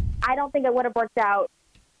show, I don't think it would have worked out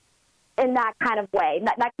in that kind of way.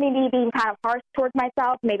 That's maybe being kind of harsh towards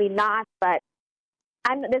myself, maybe not, but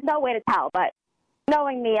there's no way to tell. But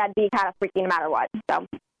knowing me, I'd be kind of freaky no matter what. So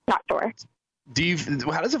not sure.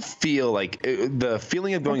 How does it feel, like the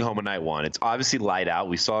feeling of going home on night one? It's obviously light out.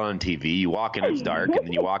 We saw it on TV. You walk in, it's dark, and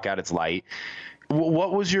then you walk out, it's light.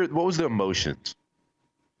 What was the emotions?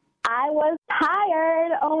 I was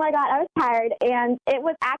tired. Oh my God, I was tired. And it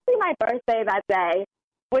was actually my birthday that day,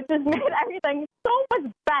 which just made everything so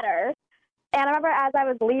much better. And I remember as I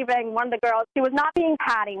was leaving, one of the girls, she was not being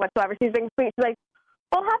catty whatsoever. She was being sweet. She's like,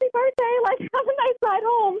 well, happy birthday. Like, have a nice ride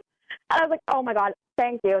home. And I was like, oh my God,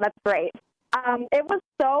 thank you. That's great. It was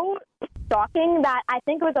so shocking that I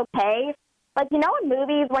think it was okay. Like, you know, in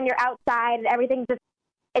movies when you're outside and everything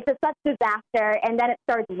it's a such disaster, and then it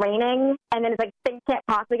starts raining, and then it's like things can't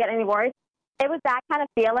possibly get any worse. It was that kind of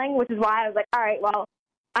feeling, which is why I was like, all right, well,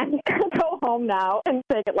 I'm just going to go home now and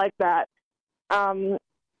take it like that.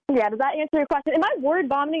 Yeah, does that answer your question? Am I word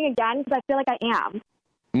vomiting again? Because I feel like I am.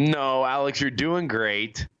 No, Alex, you're doing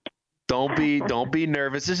great. Don't be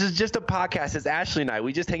nervous. This is just a podcast. It's Ashley and I.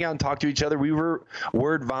 We just hang out and talk to each other. We were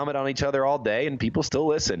word vomit on each other all day, and people still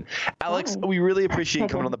listen. Alex, we really appreciate you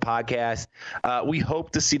coming on the podcast. We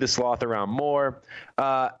hope to see the sloth around more.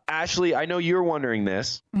 Ashley, I know you're wondering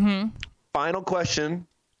this. Mm-hmm. Final question.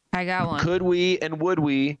 I got one. Could we and would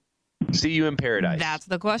we see you in paradise? That's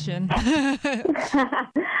the question. That's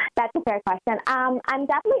a fair question. I'm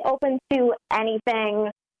definitely open to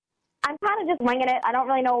anything. I'm kind of just winging it. I don't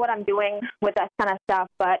really know what I'm doing with this kind of stuff,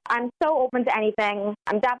 but I'm so open to anything.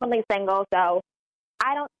 I'm definitely single, so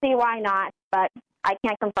I don't see why not, but I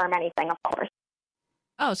can't confirm anything, of course.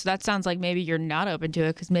 Oh, so that sounds like maybe you're not open to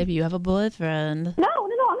it because maybe you have a boyfriend. No.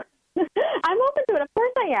 I'm open to it. Of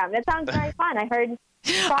course I am. It sounds very fun. I heard.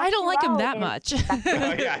 I don't like him that much.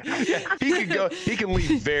 Yeah. He can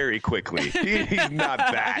leave very quickly. He's not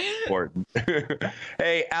that important.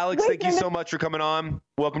 Hey, Alex, thank you so much for coming on.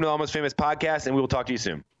 Welcome to the Almost Famous podcast, and we will talk to you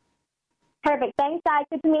soon. Perfect. Thanks, guys.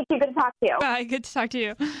 Good to meet you. Good to talk to you. Bye. Good to talk to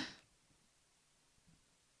you.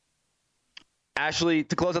 Ashley,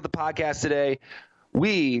 to close out the podcast today,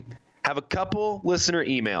 we have a couple listener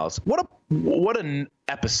emails. What an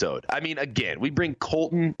episode. I mean, again, we bring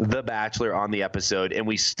Colton the Bachelor on the episode, and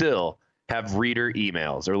we still have reader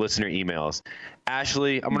emails or listener emails.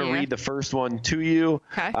 Ashley, I'm going to read the first one to you.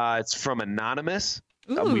 Okay. It's from Anonymous.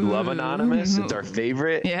 We love Anonymous. It's our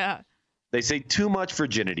favorite. Yeah. They say too much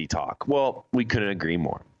virginity talk. Well, we couldn't agree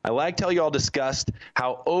more. I liked how y'all discussed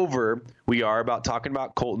how over we are about talking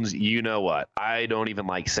about Colton's you-know-what. I don't even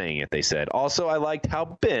like saying it, they said. Also, I liked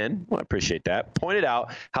how Ben, I appreciate that, pointed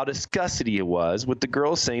out how disgusted he was with the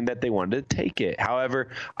girls saying that they wanted to take it. However,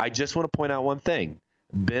 I just want to point out one thing.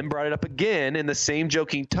 Ben brought it up again in the same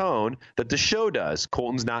joking tone that the show does.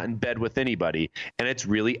 Colton's not in bed with anybody, and it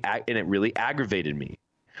really aggravated me.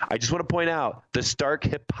 I just want to point out the stark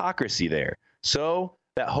hypocrisy there. So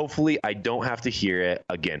that hopefully I don't have to hear it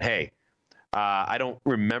again. Hey, I don't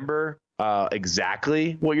remember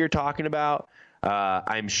exactly what you're talking about.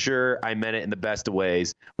 I'm sure I meant it in the best of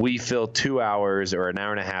ways. We fill 2 hours or an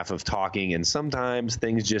hour and a half of talking, and sometimes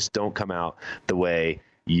things just don't come out the way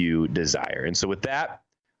you desire. And so with that,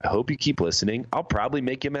 I hope you keep listening. I'll probably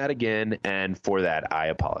make you mad again, and for that, I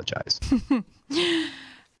apologize.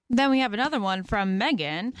 Then we have another one from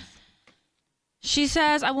Megan. She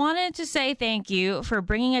says, I wanted to say thank you for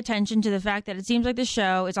bringing attention to the fact that it seems like the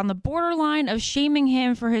show is on the borderline of shaming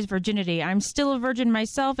him for his virginity. I'm still a virgin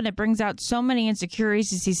myself, and it brings out so many insecurities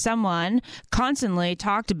to see someone constantly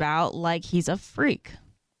talked about like he's a freak.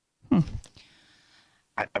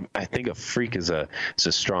 I think a freak is a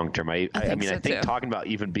strong term. I think talking about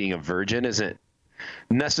even being a virgin isn't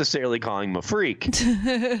necessarily calling him a freak.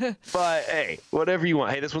 But hey, whatever you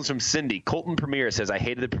want. Hey, this one's from Cindy. Colton premiere says, I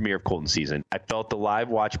hated the premiere of Colton season. I felt the live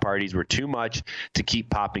watch parties were too much to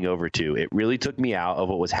keep popping over to. It really took me out of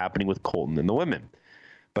what was happening with Colton and the women.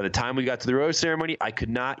 By the time we got to the rose ceremony, I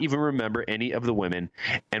could not even remember any of the women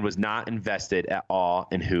and was not invested at all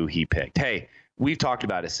in who he picked. Hey, we've talked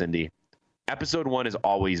about it, Cindy. Episode 1 is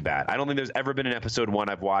always bad. I don't think there's ever been an episode 1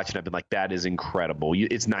 I've watched and I've been like, that is incredible.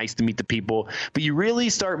 It's nice to meet the people, but you really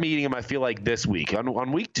start meeting them, I feel like, this week.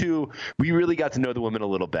 On week 2, we really got to know the women a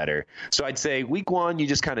little better. So I'd say week 1, you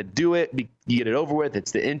just kind of do it. You get it over with.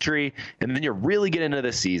 It's the entry. And then you really get into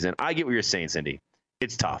the season. I get what you're saying, Cindy.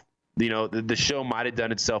 It's tough. You know, the show might have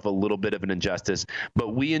done itself a little bit of an injustice,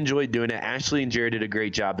 but we enjoyed doing it. Ashley and Jared did a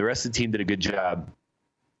great job. The rest of the team did a good job.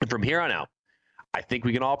 And from here on out, I think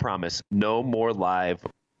we can all promise no more live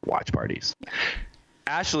watch parties.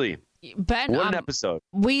 Ashley, Ben, what an episode.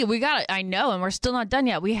 We got it. I know, and we're still not done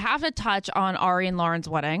yet. We have to touch on Ari and Lauren's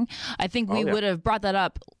wedding. I think we would have brought that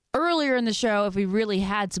up earlier in the show if we really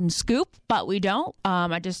had some scoop, but we don't.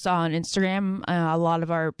 I just saw on Instagram a lot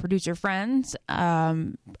of our producer friends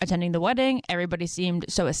attending the wedding. Everybody seemed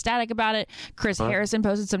so ecstatic about it. Chris Harrison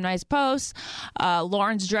posted some nice posts.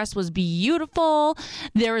 Lauren's dress was beautiful.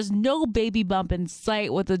 There was no baby bump in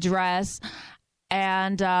sight with the dress.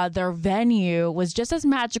 And their venue was just as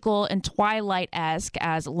magical and Twilight-esque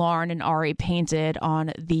as Lauren and Ari painted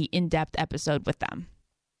on the in-depth episode with them.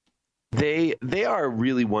 They are a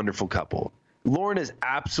really wonderful couple. Lauren is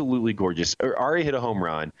absolutely gorgeous. Ari hit a home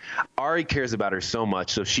run. Ari cares about her so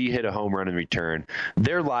much, so she hit a home run in return.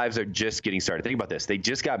 Their lives are just getting started. Think about this. They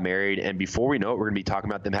just got married, and before we know it, we're going to be talking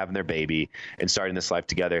about them having their baby and starting this life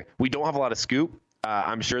together. We don't have a lot of scoop.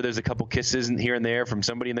 I'm sure there's a couple kisses here and there from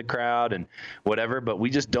somebody in the crowd and whatever, but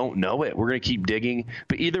we just don't know it. We're going to keep digging.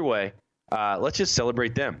 But either way, let's just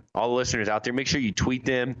celebrate them. All the listeners out there, make sure you tweet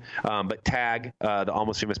them, but tag the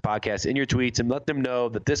Almost Famous podcast in your tweets and let them know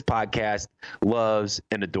that this podcast loves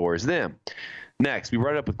and adores them. Next, we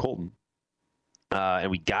brought it up with Colton,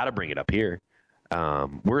 and we got to bring it up here.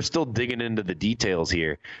 We're still digging into the details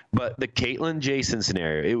here, but the Caitlyn Jason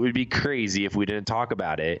scenario, it would be crazy if we didn't talk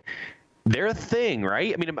about it. They're a thing,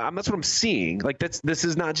 right? I mean, that's what I'm seeing. Like, this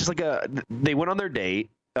is not just like they went on their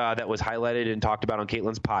date that was highlighted and talked about on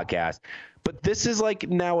Caitlyn's podcast, but this is like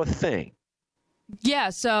now a thing.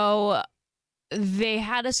 Yeah, so they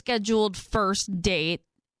had a scheduled first date,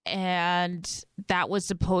 and that was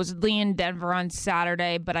supposedly in Denver on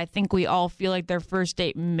Saturday, but I think we all feel like their first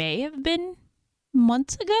date may have been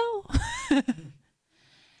months ago.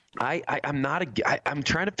 I'm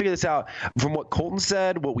trying to figure this out. From what Colton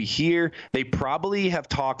said, what we hear, they probably have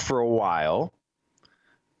talked for a while,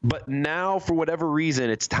 but now for whatever reason,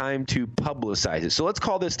 it's time to publicize it. So let's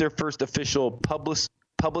call this their first official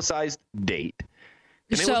publicized date.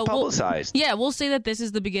 And it was publicized. We'll say that this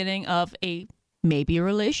is the beginning of maybe a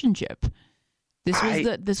relationship.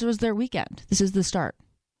 This was their weekend. This is the start.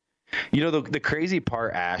 You know, the crazy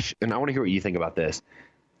part, Ash, and I want to hear what you think about this,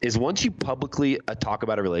 is once you publicly talk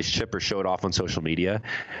about a relationship or show it off on social media,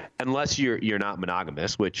 unless you're not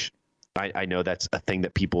monogamous, which I know that's a thing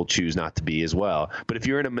that people choose not to be as well. But if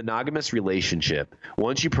you're in a monogamous relationship,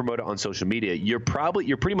 once you promote it on social media, you're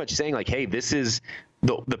pretty much saying like, hey, this is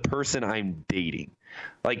the person I'm dating.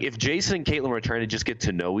 Like if Jason and Caitlyn were trying to just get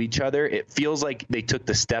to know each other, it feels like they took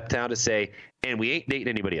the step down to say, and we ain't dating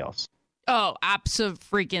anybody else. Oh,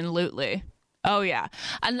 absolutely. Oh, yeah.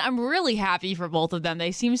 And I'm really happy for both of them.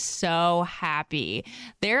 They seem so happy.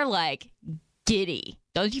 They're like giddy.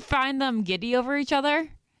 Don't you find them giddy over each other?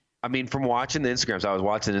 I mean, from watching the Instagrams, I was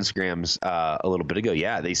watching Instagrams a little bit ago.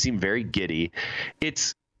 Yeah, they seem very giddy.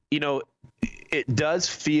 It's, it does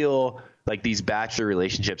feel like these bachelor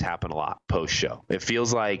relationships happen a lot post-show. It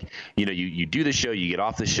feels like, you do the show, you get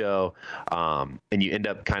off the show, and you end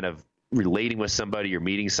up kind of relating with somebody or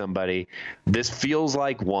meeting somebody. This feels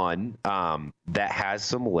like one that has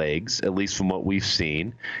some legs, at least from what we've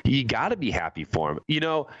seen. You got to be happy for him.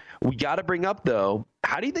 We got to bring up, though,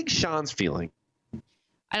 how do you think Sean's feeling?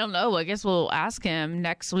 I don't know. I guess we'll ask him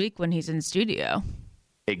next week when he's in studio.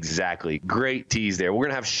 Exactly. Great tease there. We're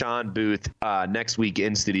going to have Sean Booth next week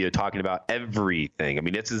in studio talking about everything. I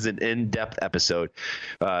mean, this is an in-depth episode.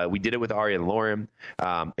 We did it with Ari and Lauren.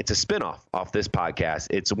 It's a spinoff off this podcast.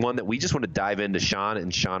 It's one that we just want to dive into Sean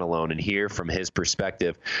and Sean alone and hear from his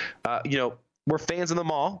perspective. We're fans of them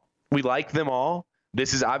all. We like them all.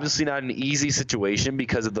 This is obviously not an easy situation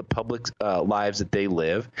because of the public lives that they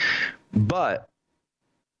live. But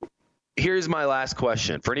here's my last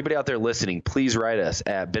question. For anybody out there listening, please write us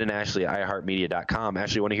at benandashley@iheartmedia.com.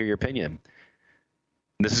 Ashley, I want to hear your opinion.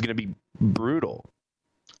 This is going to be brutal.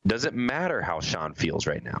 Does it matter how Sean feels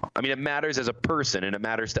right now? I mean, it matters as a person, and it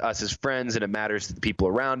matters to us as friends, and it matters to the people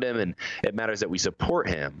around him, and it matters that we support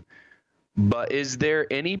him. But is there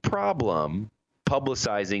any problem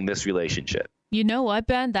publicizing this relationship? You know what,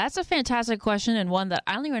 Ben? That's a fantastic question, and one that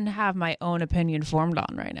I don't even have my own opinion formed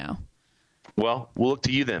on right now. Well, we'll look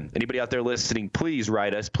to you then. Anybody out there listening, please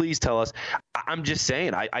write us. Please tell us. I'm just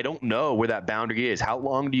saying, I don't know where that boundary is. How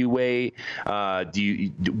long do you wait?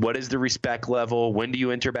 What is the respect level? When do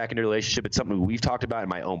you enter back into a relationship? It's something we've talked about in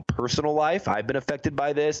my own personal life. I've been affected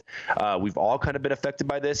by this. We've all kind of been affected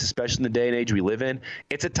by this, especially in the day and age we live in.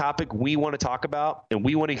 It's a topic we want to talk about, and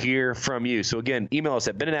we want to hear from you. So again, email us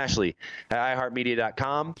at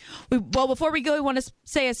benandashley@iheartmedia.com. Well, before we go, we want to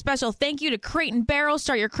say a special thank you to Crate and Barrel.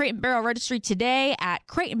 Start your Crate and Barrel registry today at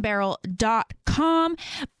crateandbarrel.com.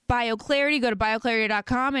 BioClarity, go to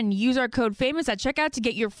bioclarity.com and use our code FAMOUS at checkout to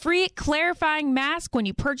get your free clarifying mask when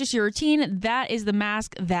you purchase your routine. That is the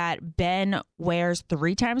mask that Ben wears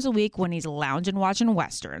 3 times a week when he's lounging watching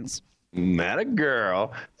Westerns. Not a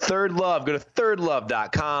girl. Third Love. Go to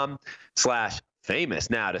thirdlove.com/famous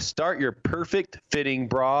now to start your perfect fitting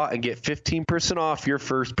bra and get 15% off your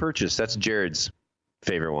first purchase. That's Jared's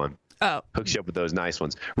favorite one. Oh. Hooks you up with those nice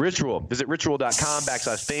ones. Ritual. Visit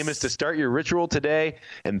ritual.com/famous to start your ritual today.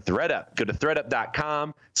 And ThreadUp. Go to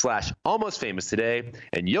threadup.com/almostfamous today,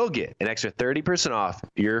 and you'll get an extra 30% off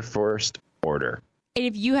your first order.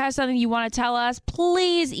 If you have something you want to tell us,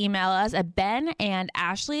 please email us at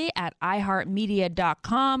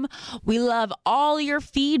benandashley@iheartmedia.com. We love all your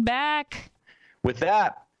feedback. With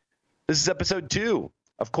that, this is episode 2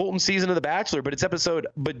 of Colton's season of The Bachelor, but it's episode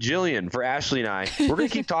bajillion for Ashley and I. We're going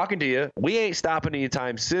to keep talking to you. We ain't stopping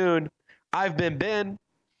anytime soon. I've been Ben.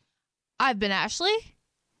 I've been Ashley.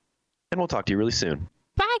 And we'll talk to you really soon.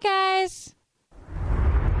 Bye, guys.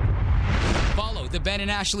 Follow the Ben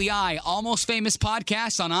and Ashley I Almost Famous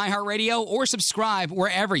podcast on iHeartRadio or subscribe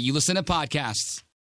wherever you listen to podcasts.